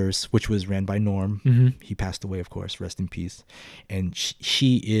Love Letters, which was ran by Norm. He passed away, of course, rest in peace. And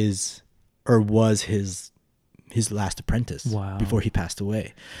she is, or was his last apprentice before he passed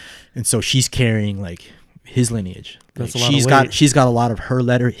away. And so she's carrying like his lineage. That's like, a lot of weight. She's got a lot of her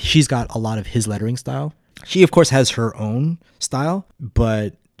letter. She's got a lot of his lettering style. She of course has her own style,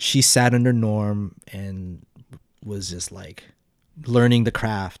 but she sat under Norm and was just like learning the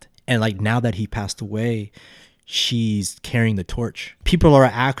craft. And like now that he passed away, she's carrying the torch. People are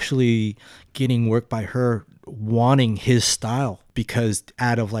actually getting work by her wanting his style because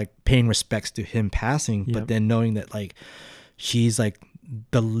out of like paying respects to him passing, but then knowing that like she's like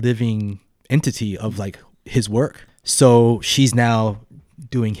the living entity of like his work. So she's now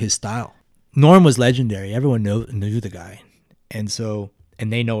doing his style. Norm was legendary. Everyone knew the guy. And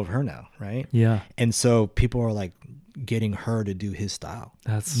they know of her now, right? Yeah. And so people are like getting her to do his style.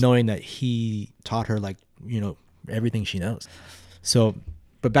 That's knowing that he taught her like, you know, everything she knows. So,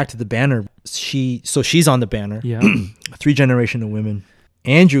 but back to the banner, she's on the banner. Yeah. 3 generation of women.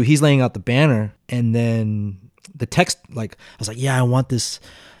 Andrew, he's laying out the banner, and then the text, like, I was like, yeah, I want this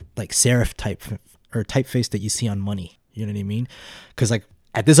like serif type or typeface that you see on money. You know what I mean? Because like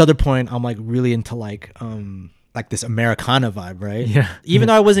at this other point, I'm like really into like this Americana vibe, right? Yeah. Even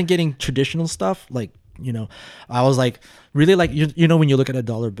though I wasn't getting traditional stuff, like, you know, I was like really like, you know, when you look at a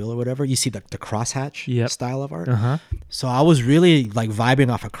dollar bill or whatever, you see the crosshatch style of art. So I was really like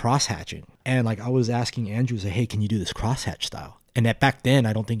vibing off of crosshatching, and like I was asking Andrew, say, hey, can you do this crosshatch style? And that back then,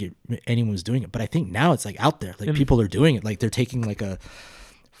 I don't think anyone was doing it, but I think now it's like out there, like people are doing it. Like they're taking like a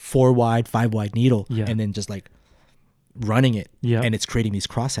 4 wide, 5 wide needle and then just like running it, and it's creating these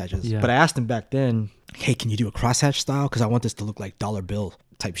crosshatches. But I asked him back then, hey, can you do a crosshatch style? Because I want this to look like dollar bill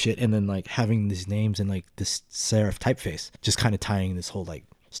type shit, and then like having these names and like this serif typeface, just kind of tying this whole like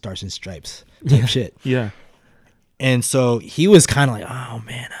stars and stripes type shit. Yeah. And so he was kind of like, oh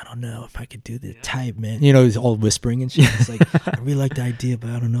man, I don't know if I could do the type, man. You know, he's all whispering and shit. It's like, I really like the idea, but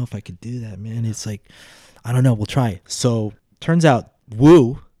I don't know if I could do that, man. It's like, I don't know, we'll try it. So turns out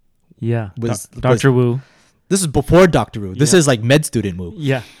Wu was Dr. Wu. This is before Dr. Wu. This is like med student Wu.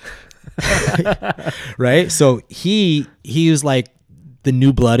 Yeah. Right? So he was like the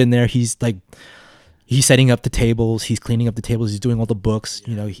new blood in there. He's setting up the tables, he's cleaning up the tables, he's doing all the books.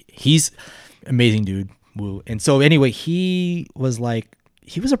 You know, he's amazing dude, Wu. And so anyway, he was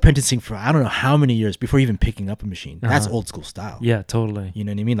apprenticing for I don't know how many years before even picking up a machine. That's old school style. Yeah, totally. You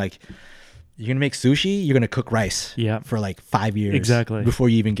know what I mean? Like, you're gonna make sushi, you're gonna cook rice for like 5 years exactly before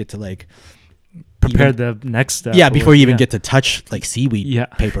you even get to like prepare the next step. Yeah, before you even get to touch like seaweed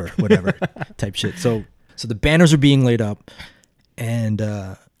paper, whatever type shit. So the banners are being laid up, and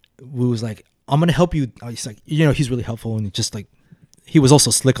Wu was like, I'm gonna help you. He's like, you know, he's really helpful, and just like he was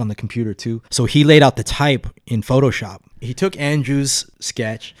also slick on the computer too. So he laid out the type in Photoshop. He took Andrew's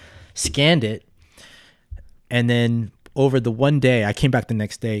sketch, scanned it, and then over the one day, I came back the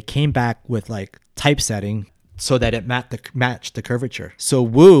next day, came back with like typesetting so that it matched the curvature. So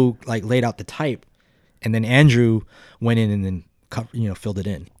Wu like laid out the type, and then Andrew went in and then filled it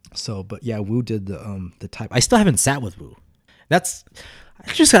in. So, but yeah, Wu did the type. I still haven't sat with Wu.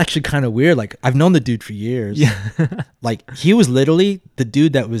 It's just actually kind of weird. Like, I've known the dude for years. Yeah. Like, he was literally the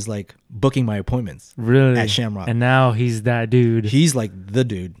dude that was like booking my appointments Really? at Shamrock. And now he's that dude. He's like the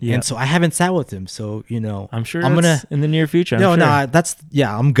dude. Yeah. And so I haven't sat with him. So, you know, I'm sure I'm that's gonna in the near future. no, I'm sure. that's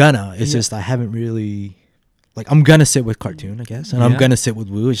I'm gonna. It's Yeah. just I haven't really like I'm gonna sit with Cartoon, I guess, and I'm Yeah. gonna sit with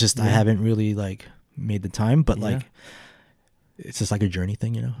Wu. It's just I Yeah. haven't really like made the time, but Yeah. like it's just like a journey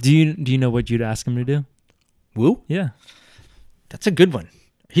thing, you know. Do you know what you'd ask him to do? Wu, Yeah. that's a good one.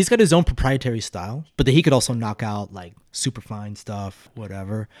 He's got his own proprietary style, but then he could also knock out like super fine stuff,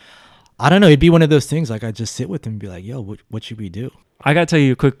 whatever. I don't know. It'd be one of those things. Like I just sit with him and be like, "Yo, what should we do?" I gotta tell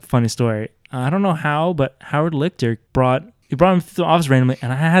you a quick funny story. I don't know how, but Howard Lichter brought him to the office randomly,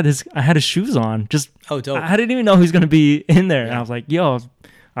 and I had his shoes on. Just Oh, dope. I didn't even know he was gonna be in there, and Yeah. I was like, "Yo,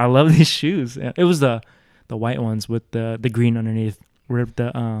 I love these shoes." It was the white ones with the green underneath. Ripped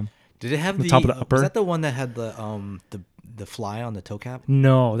the Did it have the the top of the upper? Was that the one that had the fly on the toe cap?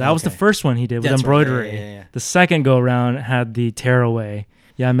 No, that was the Okay. first one he did with That's right. Yeah, embroidery. yeah, yeah. The second go around had the tearaway.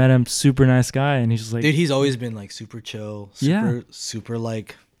 Yeah, I met him. Super nice guy, and he's just like, Dude, he's always been like super chill, super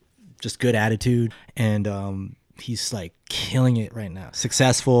like just good attitude, and he's like killing it right now.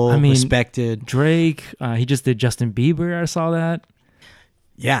 Successful, I mean, respected. Drake. He just did Justin Bieber. I saw that.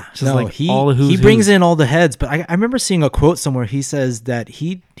 Yeah, Just no, like he all the who's he brings who's. in all the heads. But I remember seeing a quote somewhere. He says that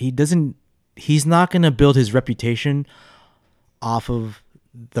he's not gonna build his reputation off of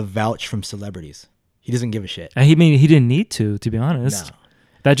the vouch from celebrities. He doesn't give a shit. And he didn't need to be honest. No.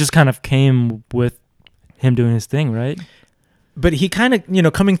 That just kind of came with him doing his thing, right? But he kind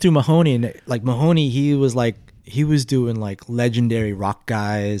of, coming through Mahoney, and like Mahoney, he was doing like legendary rock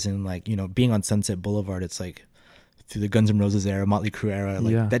guys, and like, being on Sunset Boulevard, it's like through the Guns N' Roses era, Motley Crue era,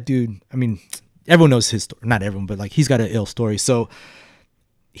 like Yeah. that dude. I mean, everyone knows his story. Not everyone, but like he's got an ill story. So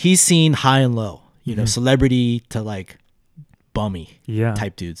he's seen high and low, celebrity to like bummy Yeah.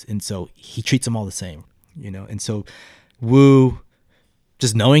 type dudes, and so he treats them all the same, And so Wu,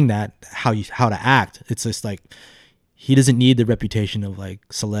 just knowing that how to act, it's just like he doesn't need the reputation of like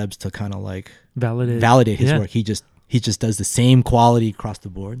celebs to kind of like validate his Yeah. work. He just does the same quality across the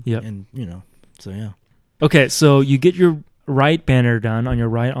board. Yep. And so yeah. Okay, so you get your right banner done on your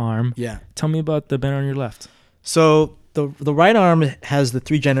right arm. Yeah. Tell me about the banner on your left. So the right arm has the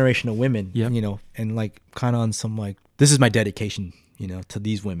 3 generational women, Yep. and like kind of on some like, this is my dedication, to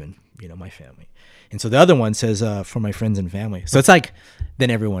these women, my family. And so the other one says, for my friends and family. So it's like, then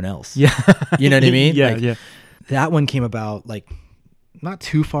everyone else. Yeah. You know what I mean? Yeah, Like, yeah. That one came about like not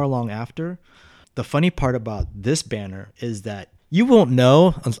too far long after. The funny part about this banner is that you won't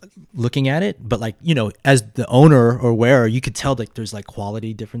know looking at it, but like, as the owner or wearer, you could tell like there's like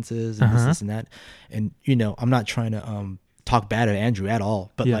quality differences and this and that. And, I'm not trying to talk bad at Andrew at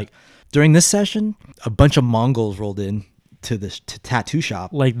all, but Yeah. like during this session, a bunch of Mongols rolled in to this tattoo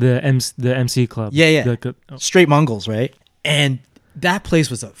shop. Like the MC club. Yeah. The- Straight Mongols, right? And that place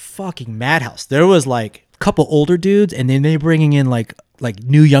was a fucking madhouse. There was like a couple older dudes, and then they're bringing in like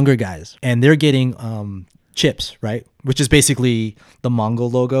new younger guys, and they're getting chips, right? Which is basically the Mongol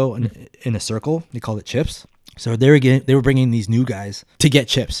logo in a circle. They call it chips. So they were bringing these new guys to get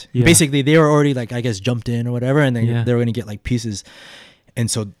chips. Yeah. Basically, they were already like, I guess, jumped in or whatever, and then Yeah. they were gonna get like pieces. And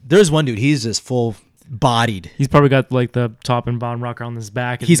so there's one dude. He's just full bodied. He's probably got like the top and bottom rocker on his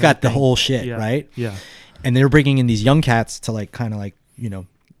back. and He's got the everything. whole shit, Yeah. right? Yeah. And they're bringing in these young cats to like kind of like,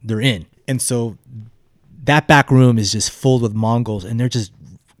 they're in. And so that back room is just filled with Mongols, and they're just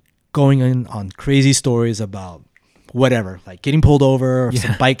going in on crazy stories about whatever, like getting pulled over or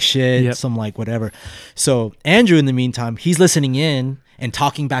some bike shit, Yep. some like whatever. So Andrew, in the meantime, he's listening in and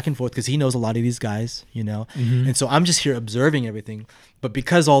talking back and forth because he knows a lot of these guys, And so I'm just here observing everything. But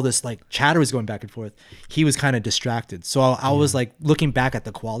because all this like chatter was going back and forth, he was kind of distracted. So I was like looking back at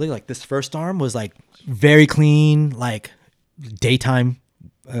the quality. Like this first arm was like very clean, like daytime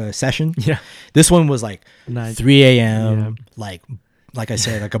session. Yeah. This one was like Nice. 3 a.m. Yeah. Like I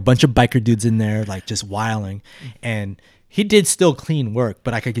said, like a bunch of biker dudes in there, like just wilding. And he did still clean work,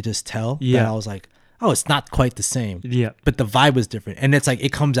 but I could just tell that Yeah. I was like, oh, it's not quite the same. Yeah. But the vibe was different. And it's like,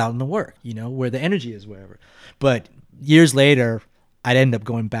 it comes out in the work, where the energy is, wherever. But years later, I'd end up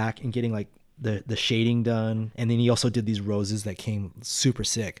going back and getting like the shading done. And then he also did these roses that came super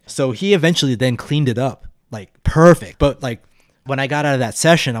sick. So he eventually then cleaned it up like perfect. But like, when I got out of that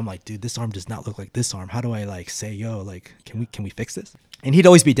session, I'm like, dude, this arm does not look like this arm. How do I like say, yo, like, can we fix this? And he'd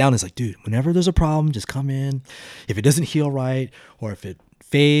always be down. It's like, dude, whenever there's a problem, just come in. If it doesn't heal right, or if it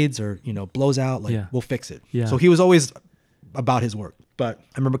fades or, blows out, like, Yeah. we'll fix it. Yeah. So he was always about his work. But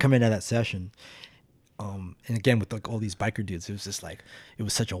I remember coming out of that session, And again, with like all these biker dudes, it was just like, it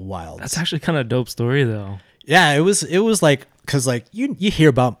was such a wild. That's actually kind of a dope story though. Yeah, it was like, cause like you hear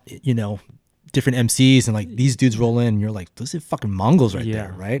about, different MCs and like these dudes roll in and you're like, those are fucking Mongols right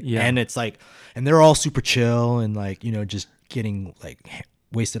there, right? Yeah. And it's like, and they're all super chill and like, just getting like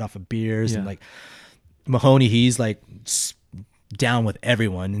wasted off of beers and like Mahoney, he's like down with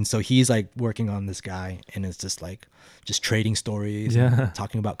everyone. And so he's like working on this guy and it's just like, just trading stories,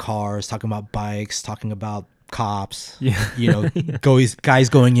 talking about cars, talking about bikes, talking about cops, guys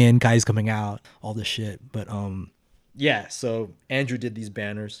going in, guys coming out, all this shit. But so Andrew did these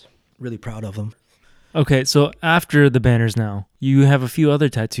banners. Really proud of them. Okay, so after the banners now, you have a few other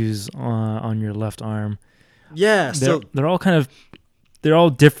tattoos on your left arm. Yeah, they're all they're all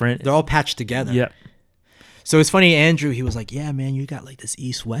different. They're all patched together. Yeah. So it's funny, Andrew, he was like, yeah, man, you got like this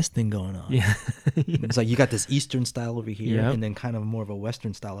east-west thing going on. Yeah. It's like you got this Eastern style over here and then kind of more of a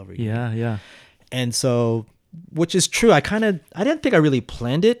Western style over here. Yeah. And so, which is true. I didn't think I really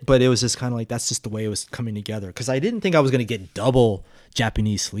planned it, but it was just kind of like, that's just the way it was coming together. Because I didn't think I was going to get double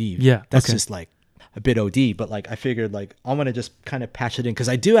Japanese sleeve. Yeah. That's just like a bit OD. But like, I figured like, I'm going to just kind of patch it in. Because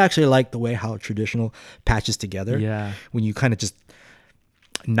I do actually like the way how traditional patches together. Yeah. When you kind of just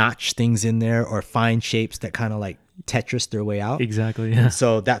notch things in there or find shapes that kind of like Tetris their way out. Exactly. Yeah. And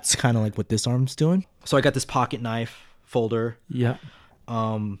so that's kind of like what this arm's doing. So I got this pocket knife folder. Yeah.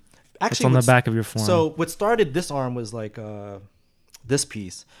 Actually, it's on the back of your forearm. So what started this arm was like this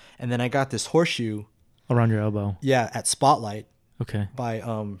piece, and then I got this horseshoe around your elbow. Yeah, at Spotlight. Okay. By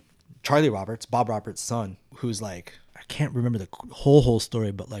Charlie Roberts, Bob Roberts' son, who's like, I can't remember the whole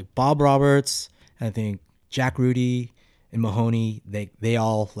story, but like Bob Roberts, and I think Jack Rudy and Mahoney, they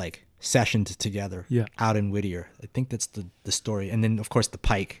all like sessioned together out in Whittier. I think that's the story. And then of course the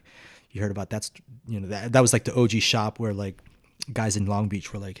Pike, you heard about that's that was like the OG shop where like guys in Long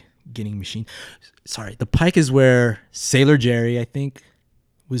Beach were like getting machine. Sorry, the Pike is where Sailor Jerry, I think,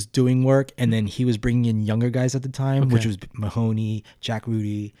 was doing work, and then he was bringing in younger guys at the time, which was Mahoney, Jack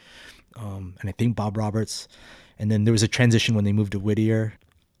Rudy, and I think Bob Roberts. And then there was a transition when they moved to Whittier.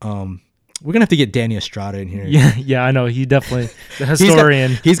 We're gonna have to get Danny Estrada in here. Yeah, I know. He definitely the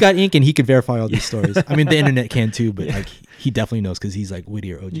historian. He's got ink and he could verify all these stories. I mean, the internet can too, but like he definitely knows because he's like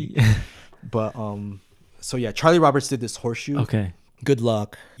Whittier OG. But so yeah, Charlie Roberts did this horseshoe. Okay. Good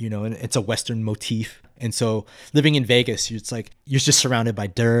luck, and it's a Western motif. And so living in Vegas, it's like you're just surrounded by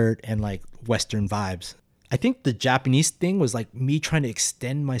dirt and like Western vibes. I think the Japanese thing was like me trying to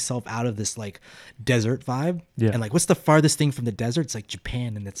extend myself out of this like desert vibe. Yeah. And like, what's the farthest thing from the desert? It's like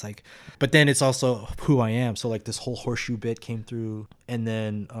Japan. And it's like, but then it's also who I am. So like this whole horseshoe bit came through. And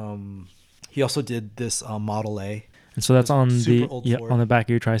then he also did this Model A. And so that's on the back of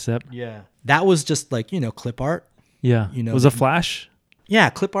your tricep. Yeah. That was just like, clip art. Yeah. Was it Flash? Yeah.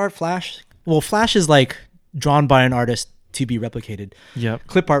 Clip art, Flash. Well, Flash is like drawn by an artist to be replicated. Yep.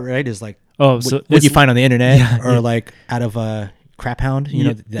 Clip art, right, is like, so what you find on the internet or like out of a Crap Hound,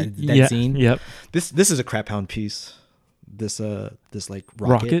 that zine. Yep. This is a Crap Hound piece. This like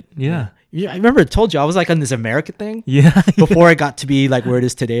rocket. Yeah. I remember I told you I was like on this America thing. Yeah. Before I got to be like where it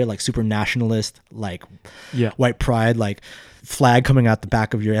is today, like super nationalist, like white pride, like flag coming out the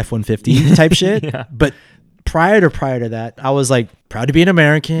back of your F-150 type shit. Yeah. But prior to that, I was like proud to be an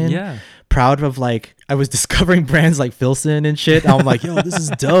American. Yeah. Proud of like I was discovering brands like Filson and shit. I'm like, yo, this is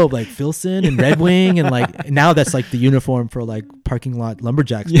dope, like Filson and Red Wing, and like now that's like the uniform for like parking lot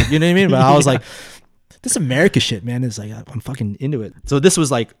lumberjacks. You know what I mean? But I was like, this America shit, man, is like I'm fucking into it. So this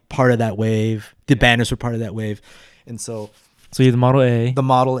was like part of that wave. The banners were part of that wave, and so you have the Model A. The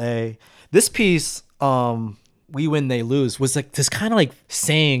Model A. This piece, we win, they lose, was like this kind of like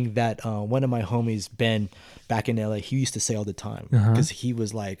saying that one of my homies, Ben, back in LA, he used to say all the time because he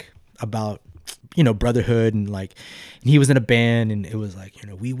was like about brotherhood and like and he was in a band and it was like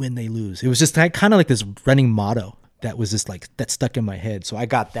we win they lose. It was just kind of like this running motto that was just like that stuck in my head. So I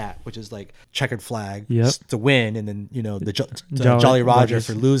got that, which is like checkered flag to win, and then the Jolly Roger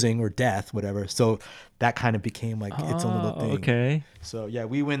for losing or death, whatever. So that kind of became like its own little thing. Okay. So yeah,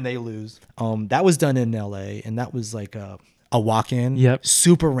 we win they lose. That was done in LA, and that was like a walk-in,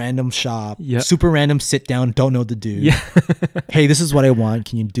 super random shop, super random sit down, don't know the dude. Hey, this is what I want.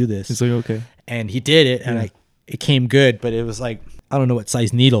 Can you do this? It's like, okay. And he did it, and it came good, but it was like, I don't know what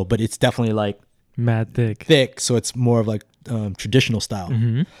size needle, but it's definitely like mad thick. So it's more of like traditional style.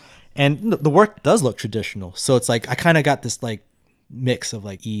 Mm-hmm. And the work does look traditional. So it's like, I kind of got this like mix of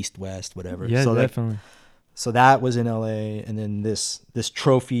like East, West, whatever. Yeah, so definitely. So that was in LA. And then this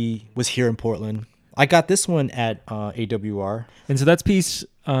trophy was here in Portland. I got this one at AWR. And so that's piece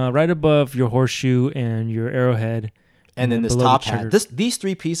right above your horseshoe and your arrowhead. and then this below the top hat. checkers. These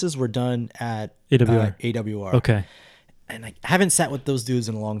three pieces were done at AWR. AWR. Okay. And I haven't sat with those dudes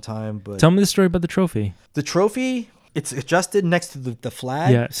in a long time, but Tell me the story about the trophy. the trophy, it's adjusted next to the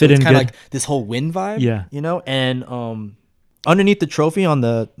flag. Yeah, so fit it's in kind of good. like this whole wind vibe. Yeah. You know, and underneath the trophy on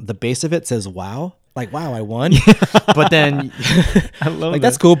the base of it says "Wow." Like, wow, I won. But then I love like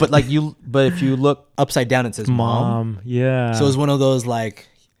that's cool, but if you look upside down it says mom. Yeah. So it's one of those like,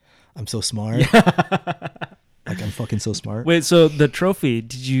 I'm so smart. Like I'm fucking so smart. Wait, so the trophy,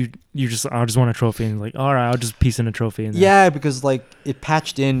 I just want a trophy, and like, all right, I'll just piece in a trophy. And Yeah, because like it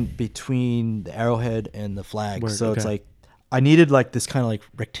patched in between the arrowhead and the flag. Word, so it's okay. like I needed like this kind of like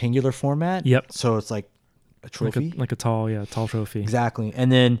rectangular format. Yep. So it's like a trophy. like a tall trophy. Exactly.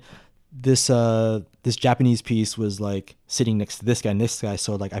 And then this Japanese piece was like sitting next to this guy and this guy,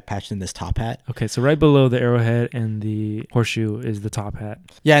 so like I patched in this top hat. Okay, so right below the arrowhead and the horseshoe is the top hat,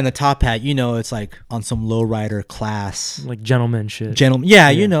 Yeah, and the top hat, you know, it's like on some lowrider class. like gentleman shit. Gentleman. Yeah,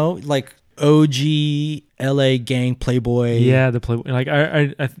 you know, like OG LA gang playboy. Yeah, the play. Like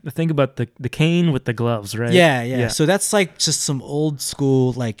I think about the cane with the gloves, right? Yeah. So that's like just some old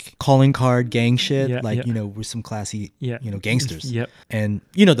school like calling card gang shit. Yeah, like, yeah. you know, with some classy, Yeah. you know, gangsters. Yep. And,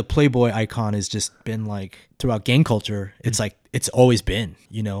 you know, the Playboy icon has just been like throughout gang culture. It's like, it's always been,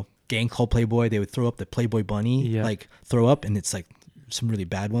 you know, gang called Playboy. They would throw up the Playboy bunny, Yeah. like throw up, and it's like some really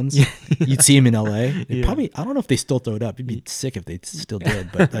bad ones. You'd see them in LA. Yeah. Probably, I don't know if they still throw it up. It'd be sick if they still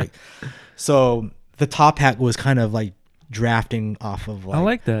did. But like, so the top hat was kind of like drafting off of like, I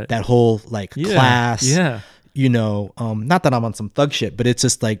like that. that whole like Yeah. class. Yeah. You know, not that I'm on some thug shit, but it's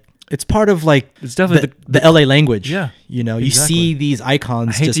just like it's part of like It's definitely the LA language. Yeah, You know, you exactly. see these icons.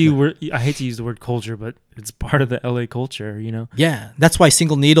 I hate just to use the word culture, but it's part of the LA culture, you know. yeah, that's why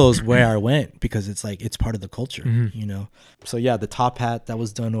Single Needle is where I went, because it's like it's part of the culture, Mm-hmm. you know. So yeah, the top hat that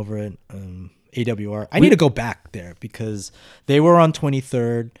was done over at AWR. I need to go back there because they were on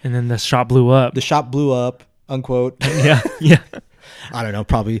 23rd. And then the shop blew up. The shop blew up, unquote. yeah. I don't know,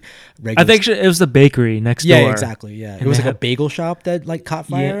 probably I regular. think it was the bakery next door. Yeah, exactly. Yeah, it And was they like a had- bagel shop that like caught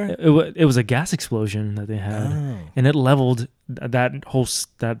fire. Yeah, it was a gas explosion that they had, Oh. and it leveled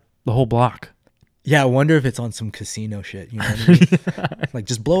the whole block. Yeah, I wonder if it's on some casino shit. You know what I mean? Like,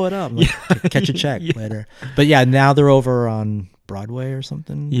 just blow it up, like, catch a check later. But yeah, now they're over on Broadway or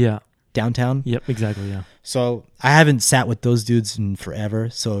something. Yeah. Downtown. Yep. Exactly. Yeah. So I haven't sat with those dudes in forever.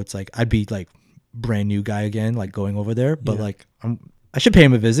 So it's like I'd be like brand new guy again, like going over there. But Yeah. like I should pay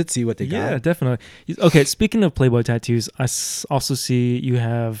him a visit, see what they Yeah, got. definitely. Okay, speaking of Playboy tattoos, I also see you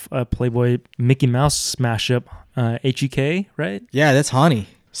have a Playboy Mickey Mouse smash up, HEK, right? Yeah, that's Hani.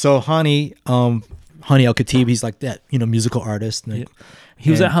 So Hani El Khatib, he's like that, you know, musical artist. Like, He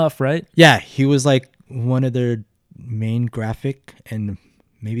was and- at Huff, right? Yeah, he was like one of their main graphic and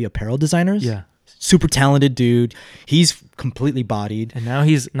maybe apparel designers. Yeah. Super talented dude. He's completely bodied, And now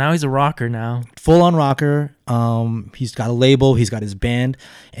he's a rocker now. full on rocker. He's got a label, he's got his band,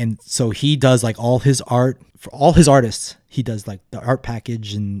 and so he does like all his art for all his artists. He does like the art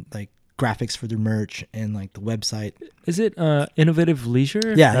package and like graphics for their merch and like the website. Is it Innovative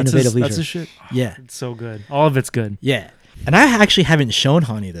Leisure? Yeah, That's Innovative That's Leisure. his shit. Yeah. It's so good. All of it's good. Yeah. And I actually haven't shown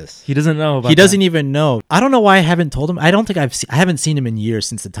Hani this. He doesn't know about He doesn't that. even know. I don't know why I haven't told him. I don't think I haven't seen him in years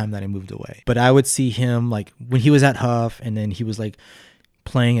since the time that I moved away. But I would see him like when he was at Huff, and then he was like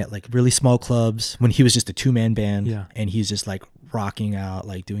playing at like really small clubs when he was just a 2-man band. Yeah. And he's just like rocking out,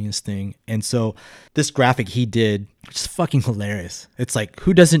 like doing his thing. And so this graphic he did, it's fucking hilarious. It's like,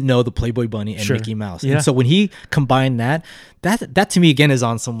 who doesn't know the Playboy Bunny and Sure. Mickey Mouse? Yeah. And so when he combined that to me again is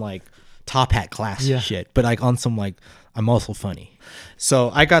on some like top hat class Yeah. shit, but like on some like I'm also funny. So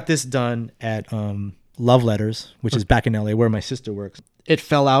I got this done at Love Letters, which is back in LA where my sister works. It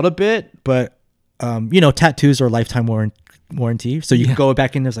fell out a bit, but you know, tattoos are lifetime warranty. So you can go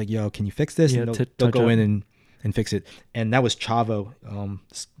back in there's like, yo, can you fix this? Yeah, And they'll touch go up. in and fix it. And that was Chavo,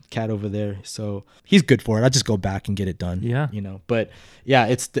 this cat over there. So he's good for it. I just go back and get it done. Yeah. You know, but yeah,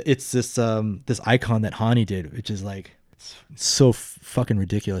 it's this this icon that Hani did, which is like it's so fucking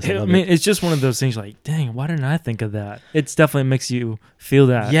ridiculous. I I love mean, it. it's just one of those things like, dang, why didn't I think of that? It's definitely makes you feel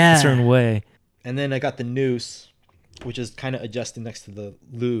that Yeah. a certain way. And then I got the noose, which is kind of adjusted next to the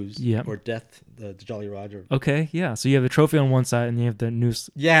lose Yep. or death, the Jolly Roger. Okay, yeah. So you have the trophy on one side and you have the noose.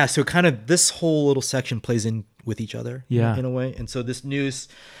 Yeah, so kind of this whole little section plays in with each other Yeah. in a way. And so this noose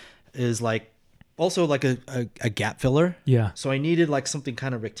is like also like a gap filler. Yeah. So I needed like something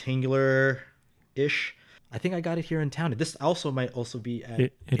kind of rectangular-ish. I think I got it here in town. This also might also be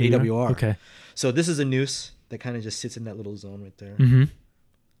at AWR. Okay. So this is a noose that kind of just sits in that little zone right there, Mm-hmm.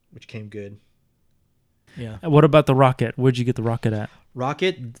 which came good. Yeah. And what about the rocket? Where'd you get the rocket at?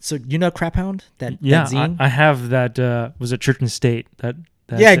 Rocket. So you know Crap Hound? That Yeah, I have that. Was it Church and State? That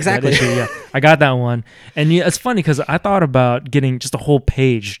Yeah, exactly. that issue, yeah, I got that one. And yeah, it's funny because I thought about getting just a whole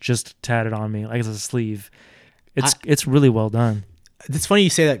page just tatted on me, like as a sleeve. It's really well done. It's funny you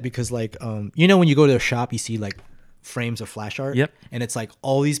say that because like you know when you go to a shop you see like frames of flash art. Yep. And it's like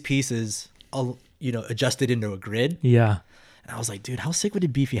all these pieces all adjusted into a grid. Yeah. And I was like, dude, how sick would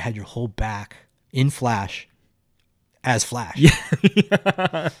it be if you had your whole back in Flash as Flash?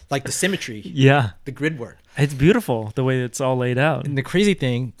 Yeah. Like the symmetry, Yeah. the grid work. It's beautiful the way it's all laid out. And the crazy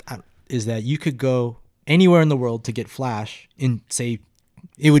thing is that you could go anywhere in the world to get Flash in, say,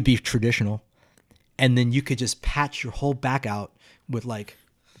 it would be traditional. And then you could just patch your whole back out with like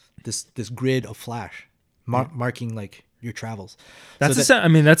this grid of Flash marking like your travels. That's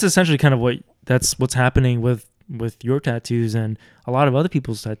that's essentially kind of what's happening with your tattoos and a lot of other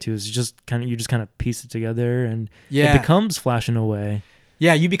people's tattoos. You just kind of piece it together and it becomes Flash in a way.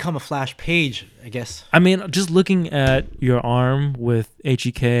 Yeah, you become a Flash page, I guess. I mean, just looking at your arm with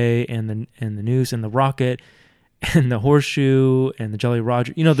HEK and the noose and the rocket and the horseshoe and the Jolly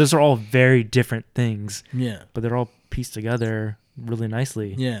Roger, those are all very different things. Yeah. But they're all pieced together really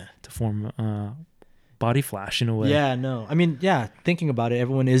nicely. Yeah. To form body Flash in a way. Yeah, no. I mean, yeah, thinking about it,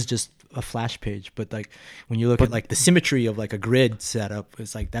 everyone is just a Flash page, but like when you look at like the symmetry of like a grid setup,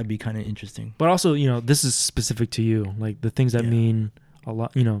 it's like that'd be kind of interesting. But also, this is specific to you, like the things that mean a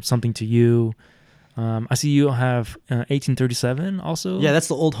lot, something to you. I see you have 1837 also. Yeah, that's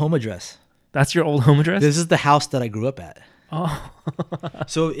the old home address. That's your old home address? This is the house that I grew up at. Oh.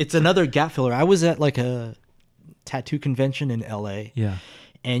 So it's another gap filler. I was at like a tattoo convention in LA. Yeah.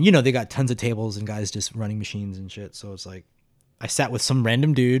 And they got tons of tables and guys just running machines and shit. So it's like I sat with some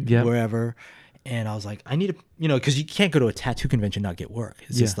random dude wherever, and I was like, I need to, because you can't go to a tattoo convention and not get work.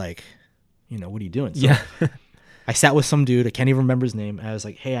 It's just like, what are you doing? So I sat with some dude. I can't even remember his name. I was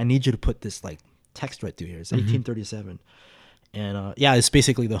like, hey, I need you to put this like text right through here. It's 1837. And it's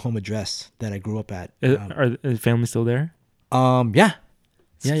basically the home address that I grew up at. Are the family still there? Yeah.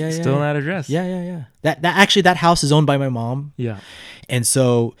 Still in that address. Yeah. That actually that house is owned by my mom. Yeah. And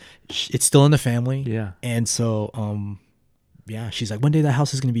so it's still in the family. Yeah. And so she's like, one day that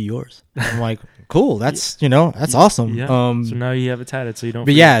house is gonna be yours. I'm like, cool. That's that's awesome. Yeah. So now you have it tatted, so you don't.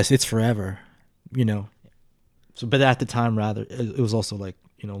 But yes, it's forever. So, but at the time, rather, it was also like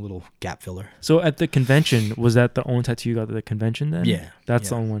a little gap filler. So at the convention, was that the only tattoo you got at the convention then? Yeah. That's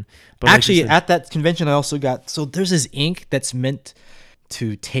the only one. But actually, at that convention, I also got, so there's this ink that's meant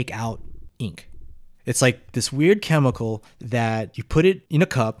to take out ink. It's like this weird chemical that you put it in a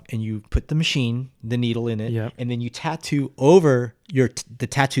cup and you put the needle in it, and then you tattoo over the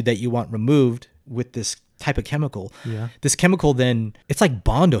tattoo that you want removed with this type of chemical. Yeah. This chemical then, it's like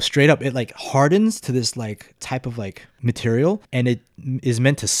Bondo straight up. It like hardens to this like type of like material, and it is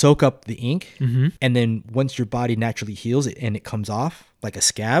meant to soak up the ink. Mm-hmm. And then once your body naturally heals it and it comes off like a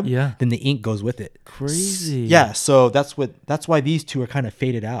scab, then the ink goes with it. Crazy. Yeah. So that's why these two are kind of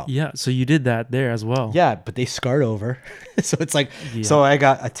faded out. Yeah. So you did that there as well. Yeah, but they scarred over. So it's like, so I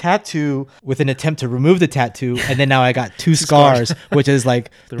got a tattoo with an attempt to remove the tattoo, and then now I got two scars, which is like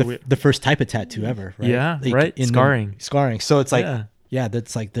the first type of tattoo ever. Right? Yeah. Like right. Scarring. So it's like,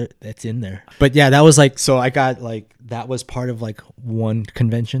 that's like that's in there. But yeah, that was like, so I got like, that was part of like one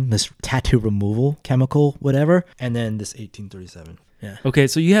convention, this tattoo removal chemical, whatever, and then this 1837. Yeah. Okay,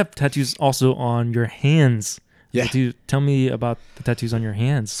 so you have tattoos also on your hands. Yeah. Tell me about the tattoos on your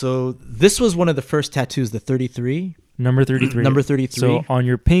hands. So this was one of the first tattoos, the 33. Number 33. Number 33. So on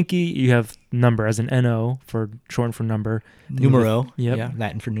your pinky, you have number as an NO for shortened for number. Numero. Yep. Yeah,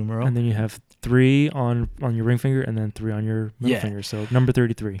 Latin for numero. And then you have 3 on your ring finger and then 3 on your middle finger. So number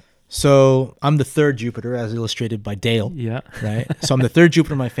 33. So I'm the third Jupiter, as illustrated by Dale. Yeah. Right? So I'm the third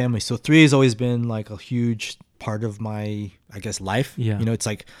Jupiter in my family. So 3 has always been like a huge part of my, I guess, life. Yeah. It's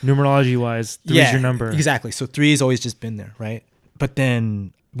like, numerology wise, 3 is your number. Exactly. So 3 has always just been there, right? But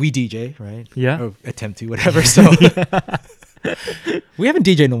then we DJ, right? Yeah. Or attempt to, whatever. So we haven't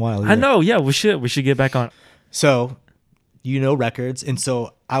DJed in a while either. I know. Yeah, we should get back on. So, records. And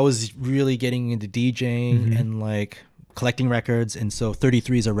so I was really getting into DJing and like collecting records. And so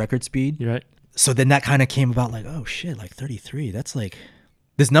 33 is a record speed. You're right. So then that kind of came about like, oh shit, like 33. That's like,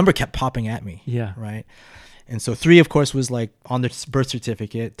 this number kept popping at me. Yeah. Right. And so 3, of course, was like on the birth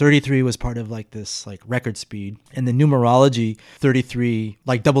certificate. 33 was part of like this like record speed. And the numerology, 33,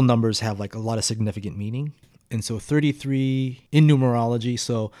 like double numbers have like a lot of significant meaning. And so 33 in numerology,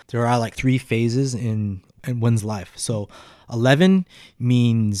 so there are like 3 phases in one's life. So 11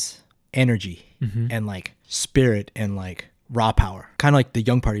 means energy and like spirit and like raw power, kind of like the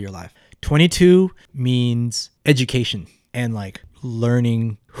young part of your life. 22 means education and like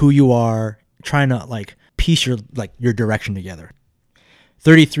learning who you are, trying to like piece your direction together.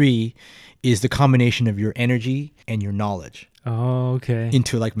 33 is the combination of your energy and your knowledge. Oh, okay.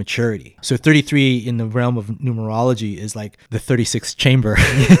 Into like maturity. So 33 in the realm of numerology is like the 36th chamber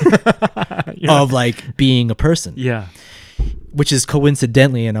of like being a person. Yeah. Which is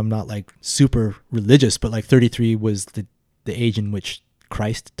coincidentally, and I'm not like super religious, but like 33 was the age in which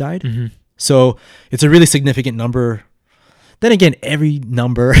Christ died. Mm-hmm. So it's a really significant number. Then again, every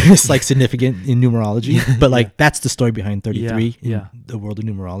number is like significant in numerology, but like that's the story behind 33 in the world of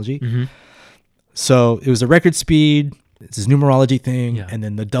numerology. Mm-hmm. So it was a record speed. It's this numerology thing, and and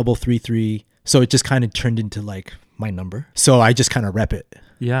then the double 33. So it just kind of turned into like my number. So I just kind of rep it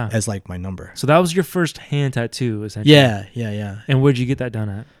as like my number. So that was your first hand tattoo, essentially. Yeah. And where'd you get that done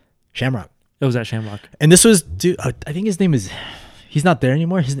at? Shamrock. It was at Shamrock. And this was, dude, I think his name is, he's not there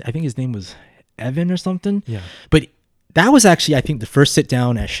anymore. I think his name was Evan or something. Yeah. But that was actually, I think, the first sit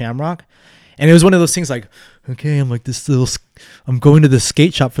down at Shamrock. And it was one of those things like, okay, I'm like I'm going to the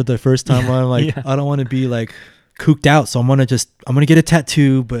skate shop for the first time. I'm like, I don't want to be like cooked out. So I'm going to get a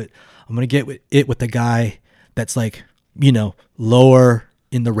tattoo, but I'm going to get it with the guy that's like, you know, lower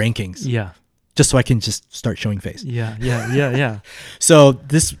in the rankings. Yeah. Just so I can just start showing face. Yeah. So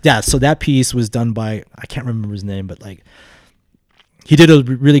so that piece was done by, I can't remember his name, but like he did a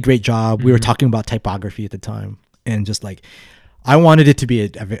really great job. Mm-hmm. We were talking about typography at the time, and just like, I wanted it to be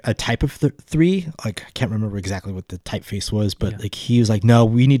a type of 3. Like, I can't remember exactly what the typeface was, but like he was like, no,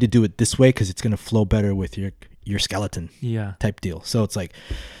 we need to do it this way because it's going to flow better with your skeleton type deal. So it's like,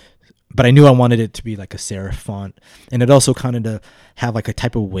 but I knew I wanted it to be like a serif font, and it also kind of to have like a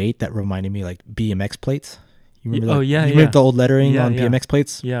type of weight that reminded me like BMX plates. You remember that? You remember the old lettering on BMX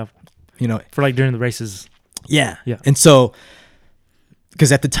plates? Yeah. You know, for like during the races. Yeah. And so,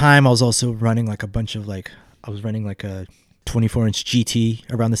 because at the time I was also running like a bunch of like, I was running like a 24-inch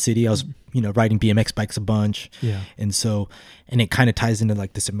GT around the city. I was, you know, riding BMX bikes a bunch. Yeah. And so, and it kind of ties into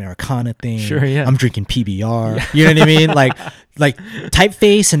like this Americana thing. Sure, yeah. I'm drinking PBR. Yeah. You know what I mean? Like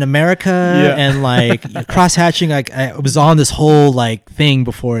typeface in America and like cross hatching. Like I was on this whole like thing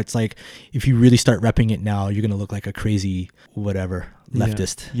before. It's like, if you really start repping it now, you're going to look like a crazy, whatever,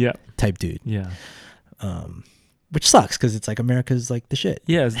 leftist type dude. Yeah. Which sucks because it's like America's like the shit.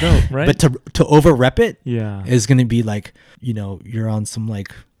 Yeah, it's dope, right? But to over rep it, is gonna be like, you know, you're on some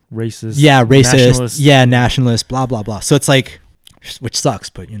like racist, nationalist, blah blah blah. So it's like, which sucks,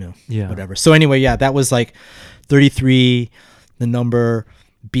 but you know, whatever. So anyway, that was like 33, the number,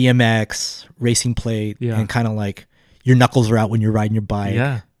 BMX, racing plate, and kind of like your knuckles are out when you're riding your bike.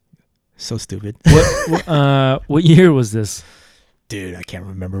 Yeah, so stupid. What year was this? Dude, I can't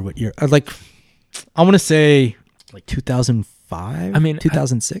remember what year. Like, I want to say like 2005. I mean,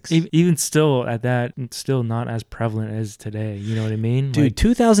 2006. Even still at that, it's still not as prevalent as today. You know what I mean? Dude, like,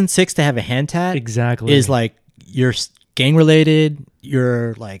 2006 to have a hand tat exactly is like you're gang related.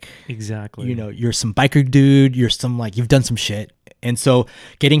 You're like you know, you're some biker dude. You're some like you've done some shit. And so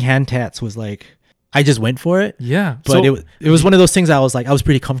getting hand tats was like, I just went for it. Yeah, but so, it was one of those things. I was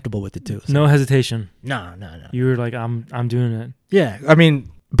pretty comfortable with it too. So. No hesitation. No. You were like, I'm doing it. Yeah, I mean,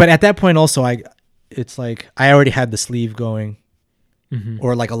 but at that point also, it's like I already had the sleeve going,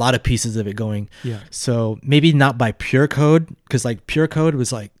 or like a lot of pieces of it going. Yeah. So maybe not by pure code, because like pure code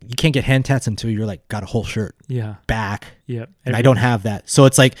was like you can't get hand tats until you're like got a whole shirt. Yeah. Back. Yeah. And I don't have that, so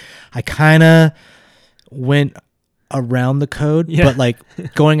it's like I kind of went around the code, but like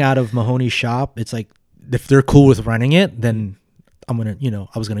going out of Mahoney's shop, it's like if they're cool with running it, then I'm gonna, you know,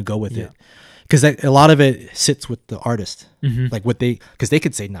 I was gonna go with it. Because a lot of it sits with the artist, like because they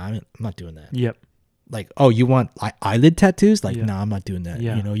could say, "Nah, I'm not doing that." Yep. Like, oh, you want eyelid tattoos? Like, nah, I'm not doing that.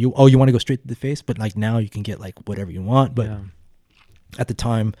 Yeah. You know, you want to go straight to the face, but like now you can get like whatever you want. But at the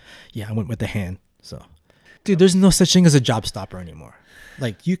time, I went with the hand. So, dude, there's no such thing as a job stopper anymore.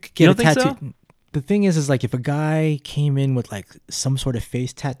 Like, you could get a tattoo. So? The thing is like if a guy came in with like some sort of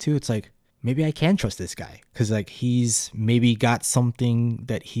face tattoo, it's like, maybe I can trust this guy because like he's maybe got something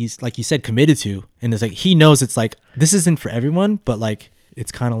that he's, like you said, committed to, and it's like he knows it's like this isn't for everyone, but like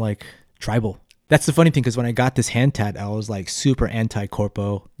it's kind of like tribal. That's the funny thing, because when I got this hand tat, I was like super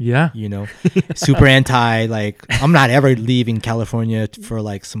anti-corpo. Yeah. You know, super anti, like I'm not ever leaving California for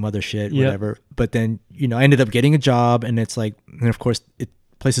like some other shit, whatever. But then, you know, I ended up getting a job, and it's like, and of course,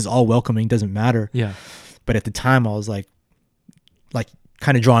 place is all welcoming, doesn't matter. Yeah. But at the time, I was like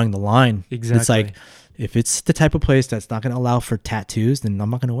kind of drawing the line. Exactly. It's like, if it's the type of place that's not going to allow for tattoos, then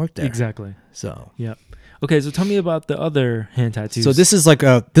I'm not going to work there. Exactly. So. Yeah. Okay, so tell me about the other hand tattoos. So this was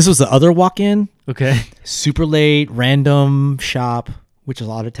the other walk-in. Okay. Super late, random shop which a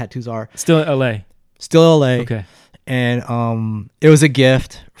lot of tattoos are. Still LA. Still LA. Okay. And it was a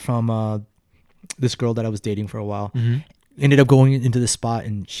gift from this girl that I was dating for a while. Mm-hmm. Ended up going into the spot,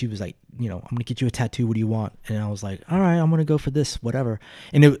 and she was like, I'm gonna get you a tattoo. What do you want? And I was like, all right, I'm gonna go for this, whatever.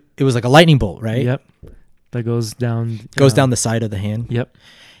 And it was like a lightning bolt, right? Yep. That goes down. Down the side of the hand. Yep.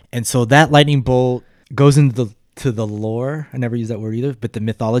 And so that lightning bolt goes into the lore. I never use that word either, but the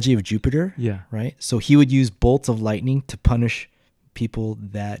mythology of Jupiter. Yeah. Right. So he would use bolts of lightning to punish people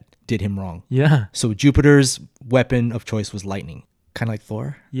that did him wrong. Yeah. So Jupiter's weapon of choice was lightning, kind of like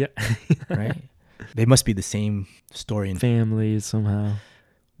Thor. Yeah. Right. They must be the same story and families somehow.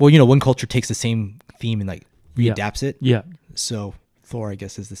 Well, one culture takes the same theme and like Yeah. readapts it. Yeah. So Thor, I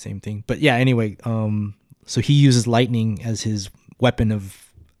guess, is the same thing. But yeah, anyway, so he uses lightning as his weapon of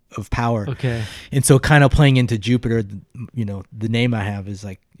power. Okay. And so kind of playing into Jupiter, the name I have is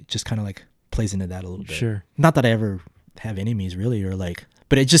like, just kind of like plays into that a little bit. Sure. Not that I ever have enemies really, or like,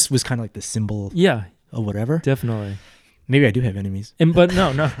 but it just was kind of like the symbol Yeah. of whatever. Definitely. Maybe I do have enemies. But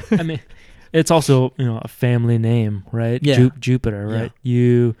no. I mean, it's also, a family name, right? Yeah. Jupiter, right?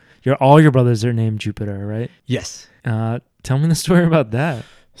 All your brothers are named Jupiter, right? Yes. Tell me the story about that.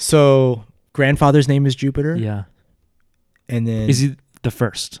 So grandfather's name is Jupiter. Yeah. And then Is he the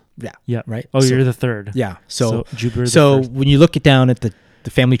first? Yeah. Yeah. Right. Oh, So- you're the third. Yeah. So Jupiter. So the first. when you look it down at the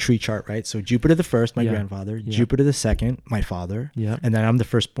family tree chart, right? So Jupiter the first, my Yeah. grandfather. Yeah. Jupiter the second, my father. Yep. And then I'm the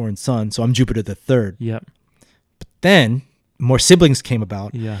firstborn son, so I'm Jupiter the third. Yep. Then more siblings came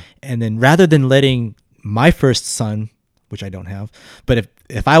about, Yeah. and then rather than letting my first son, which I don't have, but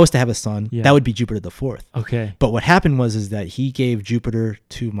if I was to have a son, Yeah. that would be Jupiter the fourth. Okay. But what happened is that he gave Jupiter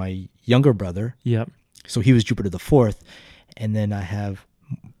to my younger brother, Yep. so he was Jupiter the fourth, and then I have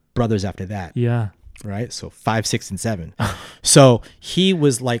brothers after that. Yeah. Right, so 5, 6, and 7. So he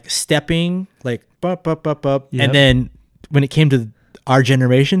was like stepping like up, Yep. and then when it came to our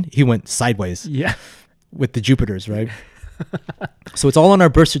generation, he went sideways Yeah. with the Jupiters, right? So it's all on our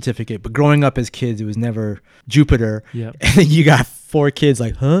birth certificate, but growing up as kids, it was never Jupiter. Yep. And then you got 4 kids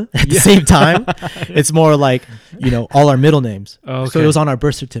like, huh? At the Yeah. same time. It's more like, all our middle names. Oh, So okay. it was on our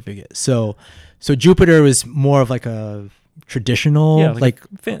birth certificate. So Jupiter was more of like a traditional, Yeah. like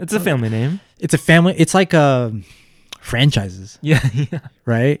It's a family name. it's a family. It's like franchises, Yeah. Yeah.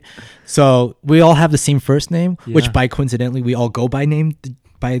 right? So we all have the same first name, Yeah. which by coincidentally we all go by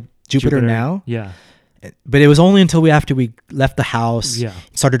Jupiter now. Yeah. But it was only until after we left the house, Yeah.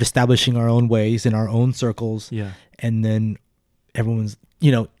 started establishing our own ways in our own circles, Yeah. and then everyone's,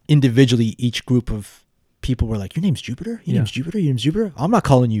 individually, each group of people were like, "Your name's Jupiter. Your Yeah. name's Jupiter. Your name's Jupiter. I'm not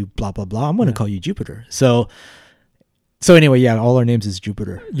calling you blah blah blah. I'm going to Yeah. call you Jupiter." So anyway, yeah, all our names is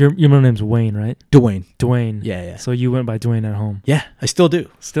Jupiter. Your middle name's Wayne, right? Dwayne. Dwayne. Yeah, yeah. So you went by Dwayne at home. Yeah, I still do.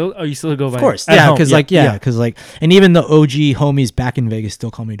 Still? Oh, you still go by? Of course, at yeah, home. because and even the OG homies back in Vegas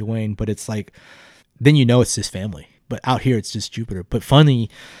still call me Dwayne, but it's like, then it's just family. But out here, it's just Jupiter. But funny,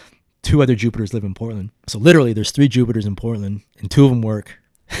 2 other Jupiters live in Portland. So literally, there's 3 Jupiters in Portland, and 2 of them work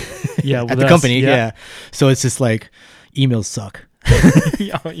Yeah. at with the us, company. Yeah. So it's just like, emails suck.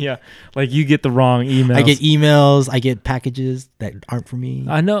 Yeah. Like you get the wrong emails. I get emails, I get packages that aren't for me.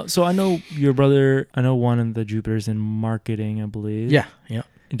 I know. So I know your brother. I know one of the Jupiters in marketing, I believe. Yeah.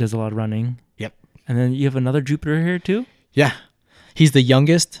 He does a lot of running. Yep. And then you have another Jupiter here too. Yeah. He's the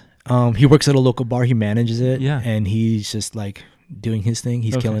youngest. He works at a local bar. He manages it. Yeah. And he's just like doing his thing.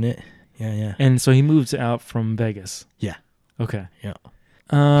 He's Okay. killing it. Yeah. And so he moves out from Vegas. Yeah. Okay. Yeah.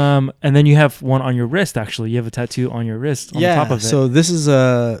 And then you have one on your wrist. Actually, you have a tattoo on your wrist on the top of it. So this is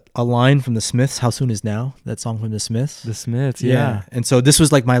a line from the Smiths. How Soon Is Now? That song from the Smiths. The Smiths. Yeah. And so this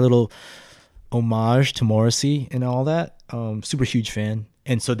was like my little homage to Morrissey and all that. Super huge fan.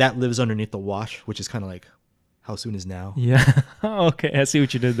 And so that lives underneath the wash, which is kind of like How Soon Is Now. Yeah. Okay. I see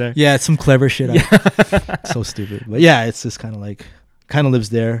what you did there. Yeah, it's some clever shit. So stupid. But yeah, it's just kind of lives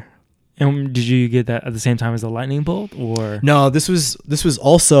there. And did you get that at the same time as the lightning bolt, or No, this was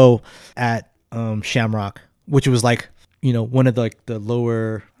also at Shamrock, which was like, one of the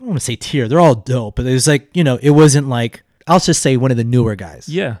lower, I don't want to say tier. They're all dope, but it was like, it wasn't like, I'll just say one of the newer guys.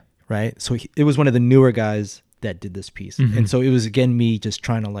 Yeah. Right. So it was one of the newer guys that did this piece. Mhm. And so it was, again, me just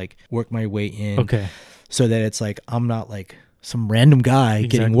trying to like work my way in. Okay. So that it's like, I'm not like some random guy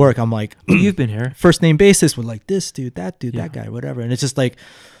getting Exactly. work. I'm like, You've been here. first name basis with like this dude, that Yeah. guy, whatever. And it's just like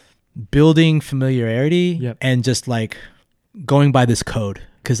building familiarity Yep. and just like going by this code.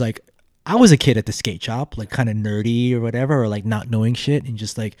 Cause like I was a kid at the skate shop, like kind of nerdy or whatever, or like not knowing shit. And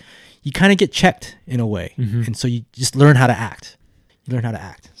just like, you kind of get checked in a way. Mhm. And so you just learn how to act.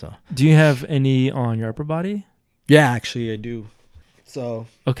 So Do you have any on your upper body? yeah, actually I do. So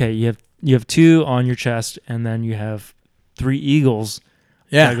Okay, you have 2 on your chest, and then you have 3 eagles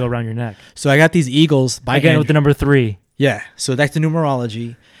Yeah. that go around your neck. So I got these eagles by Again Andrew. with the number 3. Yeah. So that's the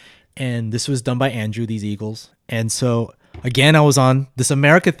numerology. And this was done by Andrew, these eagles. And so again, I was on this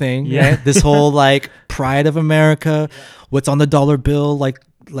America thing. Yeah. Right? This whole like pride of America, what's on the dollar bill, like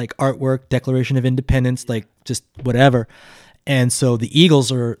artwork, Declaration of Independence, like just whatever. And so the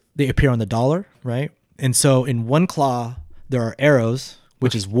eagles they appear on the dollar, right? And so in one claw there are arrows,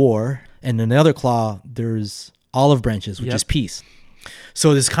 which is war, and in another claw there's olive branches, which is peace.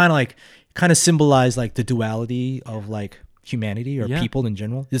 So this kind of symbolize like the duality of like humanity or people in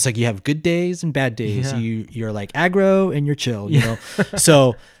general. It's like you have good days and bad days. Yeah. You're like aggro and you're chill, you know.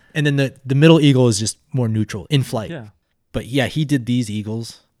 So and then the middle eagle is just more neutral in flight. Yeah. But yeah, he did these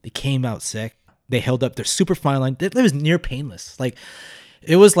eagles. They came out sick. They held up their super fine line. It was near painless. Like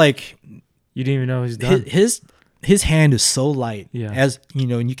it was like You didn't even know he's done. his hand is so light. Yeah. As you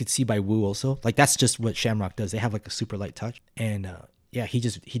know, and you could see by Wu also. Like that's just what Shamrock does. They have like a super light touch. And yeah, he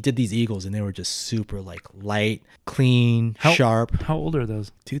did these eagles and they were just super like light, clean, sharp. How old are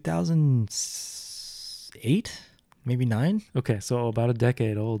those? 2008, maybe 9. Okay, so about a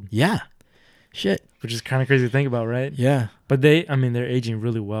decade old. Yeah. Shit. Which is kind of crazy to think about, right? Yeah. But they're aging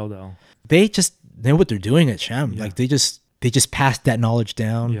really well though. They just know what they're doing at Sham. Yeah. Like they just passed that knowledge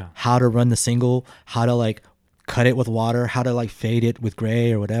down. Yeah. How to run the single, how to like cut it with water, how to like fade it with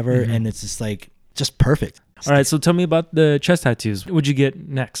gray or whatever. Mm-hmm. And it's just like just perfect. All right, so tell me about the chest tattoos. What would you get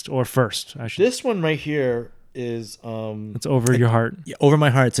next or first? This one right here is It's over your heart. over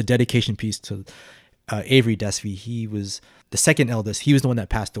my heart. It's a dedication piece to Avery Desvey. He was the second eldest. He was the one that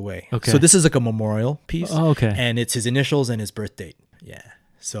passed away. Okay. So this is like a memorial piece. Oh, okay. And it's his initials and his birth date. Yeah.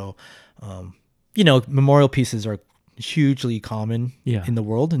 So, you know, memorial pieces are hugely common in the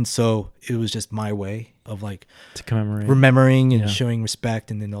world. And so it was just my way of like To commemorate. remembering and Yeah. showing respect,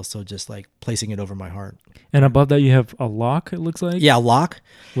 and then also just like placing it over my heart. And above that you have a lock, it looks like. Yeah, lock,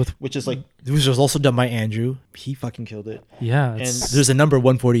 With which was also done by Andrew. He fucking killed it. yeah. And It's, there's a number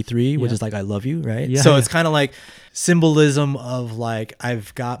 143, which Yeah. is like I love you, right? Yeah. So it's kind of like symbolism of like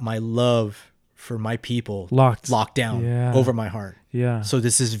I've got my love for my people Locked. down Yeah. over my heart. yeah. So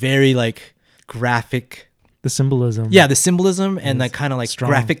this is very like graphic. The symbolism. Yeah, the symbolism and like kind of like strong.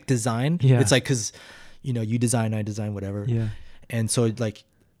 graphic design. Yeah. It's like because you know you design, I design, whatever. Yeah. And so like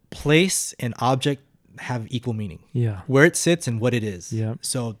place and object have equal meaning. Yeah. Where it sits and what it is. Yeah.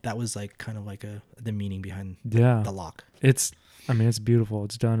 So that was like kind of like the meaning behind Yeah. the lock. It's beautiful.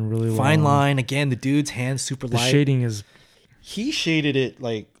 It's done really well. Fine line again. The dude's hands super The light. shading is He shaded it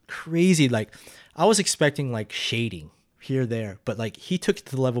like crazy. Like I was expecting like shading here there, but like he took it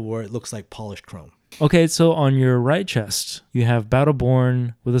to the level where it looks like polished chrome. okay. So on your right chest, you have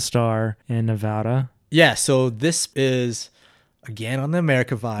Battleborn with a star and Nevada. Yeah. So this is again on the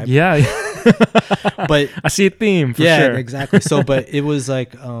America vibe. Yeah. But I see a theme for yeah, sure. exactly. So, but it was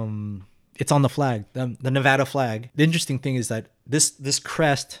like it's on the flag, the Nevada flag. The interesting thing is that this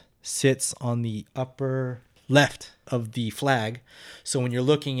crest sits on the upper left of the flag. So when you're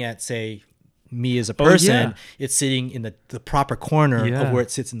looking at, say, me as a person, yeah. it's sitting in the proper corner Yeah. of where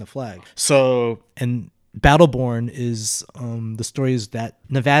it sits in the flag. So, and Battleborn is the story is that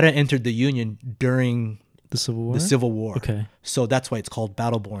Nevada entered the Union during The Civil War. the Civil War. Okay. So that's why it's called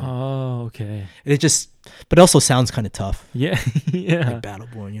Battleborn. Oh, okay. But it also sounds kind of tough. Yeah. yeah. Like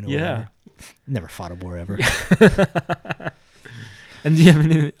Battleborn, you know. Yeah. whatever. Never fought a war ever. And do you have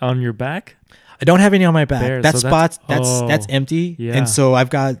any on your back? I don't have any on my back. There, That so spot's that's- that's oh, empty. yeah. And so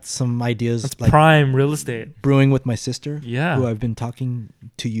I've got some ideas That's like prime real estate. brewing with my sister. Yeah. Who I've been talking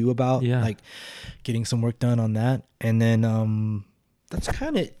to you about. Yeah. Like getting some work done on that. And then that's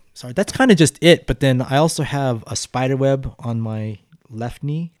kind of just it. But then I also have a spider web on my left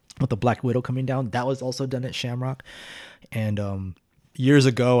knee with a black widow coming down. That was also done at Shamrock. And years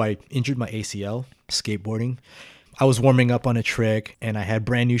ago I injured my ACL skateboarding. I was warming up on a trick and I had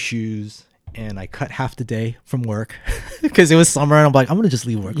brand new shoes and I cut half the day from work because it was summer and I'm like, I'm going to just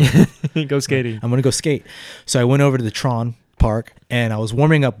leave work. Go skating. I'm going to go skate. So I went over to the Tron Park and I was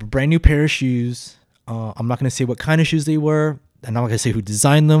warming up a brand new pair of shoes. I'm not going to say what kind of shoes they were. I'm not going to say who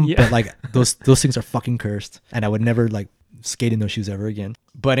designed them, Yeah. but like those things are fucking cursed and I would never like skate in those shoes ever again.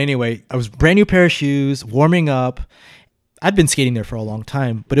 But anyway, I was brand new pair of shoes, warming up. I'd been skating there for a long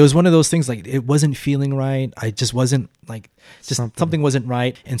time, but it was one of those things like it wasn't feeling right. I just wasn't like, just something wasn't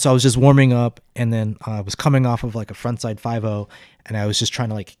right. And so I was just warming up and then I was coming off of like a frontside 5-0 and I was just trying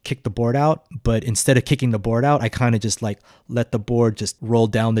to like kick the board out. But instead of kicking the board out, I kind of just like let the board just roll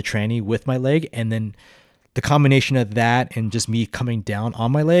down the tranny with my leg. And then the combination of that and just me coming down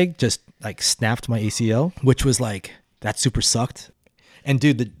on my leg just like snapped my ACL, which was like, that super sucked. And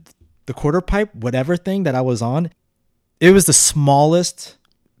dude, the quarter pipe, whatever thing that I was on, it was the smallest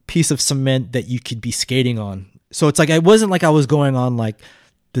piece of cement that you could be skating on. So it's like, it wasn't like I was going on like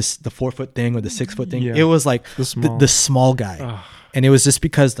the 4 foot thing or the 6 foot thing. Yeah. It was like the small guy. Ugh. And it was just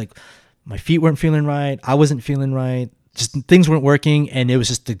because like my feet weren't feeling right. I wasn't feeling right. Just things weren't working. And it was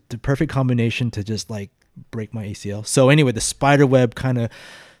just the perfect combination to just like break my ACL. So anyway, the spider web kind of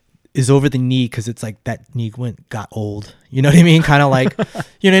is over the knee because it's like that knee got old. You know what I mean? Kind of like,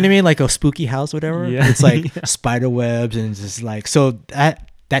 you know what I mean? Like a spooky house, whatever. Yeah. It's like spider webs and it's just like, so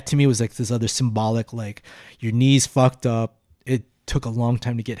that to me was like this other symbolic, like your knees fucked up. It took a long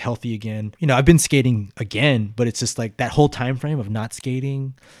time to get healthy again. You know, I've been skating again, but it's just like that whole time frame of not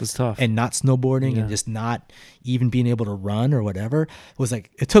skating It's tough. and not snowboarding and just not even being able to run or whatever was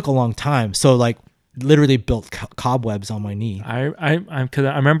like, it took a long time. So like literally built cobwebs on my knee. Cause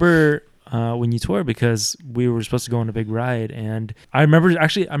I remember when you toured, because we were supposed to go on a big ride, and I remember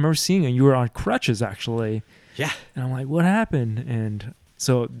seeing you. You were on crutches actually. Yeah. And I'm like, what happened? And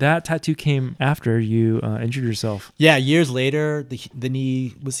so that tattoo came after you injured yourself. Yeah, years later, the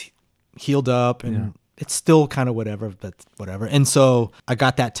knee was healed up and it's still kind of whatever, but whatever. And so I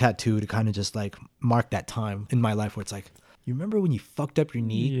got that tattoo to kind of just like mark that time in my life where it's like, you remember when you fucked up your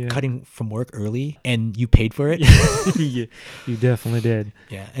knee cutting from work early and you paid for it? You definitely did.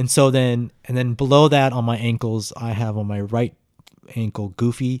 Yeah. And so then below that on my ankles, I have on my right ankle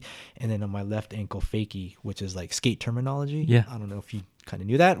Goofy, and then on my left ankle Fakie, which is like skate terminology. Yeah. I don't know if you kind of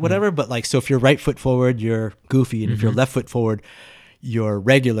knew that, whatever, but like, so if you're right foot forward, you're Goofy, and if you're left foot forward, you're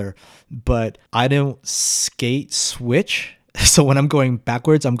regular. But I don't skate switch. So when I'm going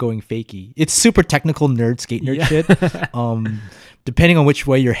backwards, I'm going Fakie. It's super technical skate nerd shit. Depending on which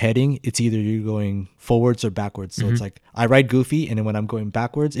way you're heading, it's either you're going forwards or backwards. So it's like I ride Goofy, and then when I'm going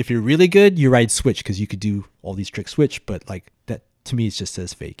backwards, if you're really good, you ride switch because you could do all these tricks switch. But like that to me, it just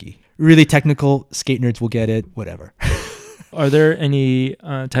says Fakie. Really technical skate nerds will get it. Whatever. Are there any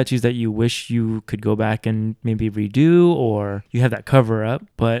tattoos that you wish you could go back and maybe redo, or you have that cover up,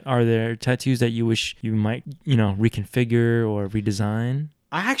 but are there tattoos that you wish you might, reconfigure or redesign?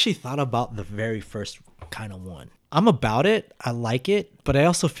 I actually thought about the very first kind of one. I'm about it. I like it, but I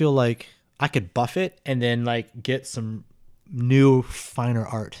also feel like I could buff it and then like get some new finer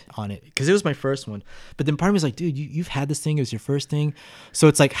art on it because it was my first one. But then part of me is like, dude, you've had this thing. It was your first thing. So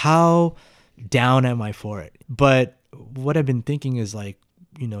it's like, how down am I for it? But what I've been thinking is like,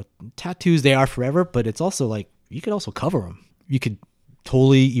 tattoos, they are forever, but it's also like, you could also cover them. You could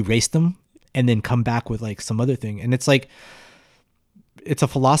totally erase them and then come back with like some other thing. And it's like, it's a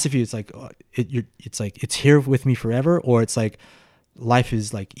philosophy. It's like, it's here with me forever, or it's like life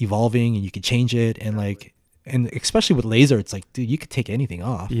is like evolving and you could change it. And like, and especially with laser, it's like, dude, you could take anything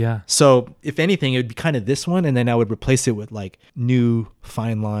off. Yeah. So if anything, it would be kind of this one. And then I would replace it with like new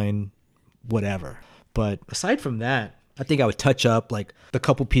fine line, whatever. But aside from that, I think I would touch up like the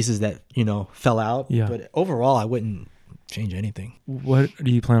couple pieces that, fell out. Yeah. But overall, I wouldn't change anything. What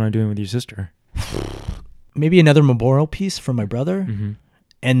do you plan on doing with your sister? Maybe another memorial piece for my brother,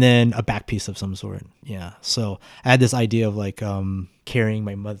 and then a back piece of some sort. Yeah. So I had this idea of like carrying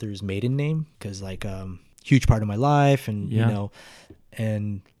my mother's maiden name because like huge part of my life, and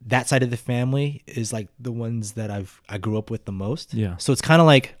and that side of the family is like the ones that I grew up with the most. Yeah. So it's kind of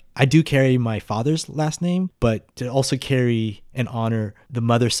like I do carry my father's last name, but to also carry and honor the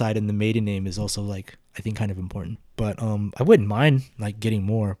mother side and the maiden name is also like, I think, kind of important. But I wouldn't mind like getting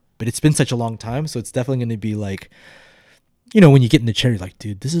more, but it's been such a long time. So it's definitely going to be like, when you get in the chair, you're like,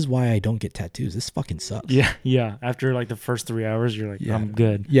 dude, this is why I don't get tattoos. This fucking sucks. Yeah. Yeah. After like the first 3 hours, you're like, I'm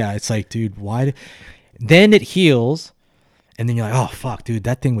good. Yeah. It's like, dude, why? Then it heals. And then you're like, oh, fuck, dude,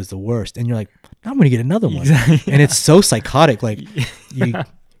 that thing was the worst. And you're like, now I'm going to get another one. Exactly. And it's so psychotic. Like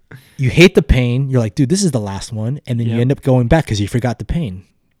you hate the pain. You're like, dude, this is the last one. And then you end up going back because you forgot the pain.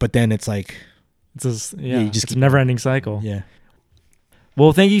 But then it's like, it's it's a never ending cycle. Yeah.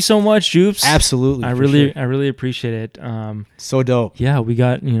 Well, thank you so much, Jupes. Absolutely. I really appreciate it. So dope. Yeah, we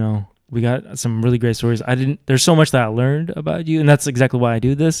got some really great stories. There's so much that I learned about you, and that's exactly why I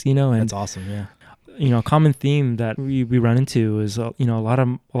do this, and that's awesome. Yeah. A common theme that we run into is, a lot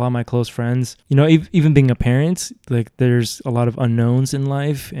of my close friends, even being a parent, like there's a lot of unknowns in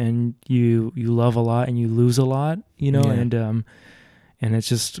life, and you love a lot and you lose a lot, and it's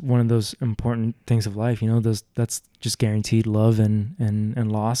just one of those important things of life, that's just guaranteed love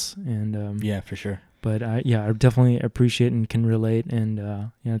and loss. And, yeah, for sure. But I definitely appreciate and can relate.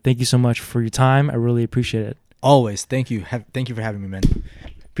 And, thank you so much for your time. I really appreciate it. Always. Thank you. Thank you for having me, man.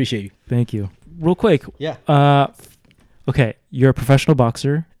 Appreciate you. Thank you. Real quick. Yeah. Okay. You're a professional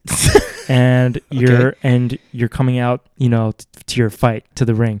boxer and you're coming out, to your fight, to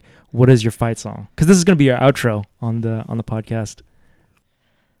the ring. What is your fight song? Cause this is going to be your outro on the podcast.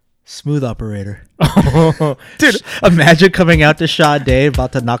 Smooth operator. Dude, imagine coming out to Sade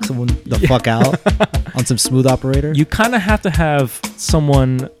about to knock someone the fuck out on some smooth operator. You kind of have to have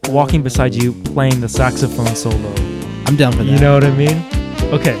someone walking beside you playing the saxophone solo. I'm down for that. You know what I mean?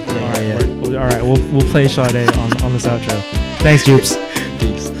 Okay. Yeah. All right. We'll play Sade on this outro. Thanks, Jupes.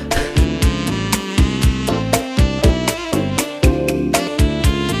 Peace.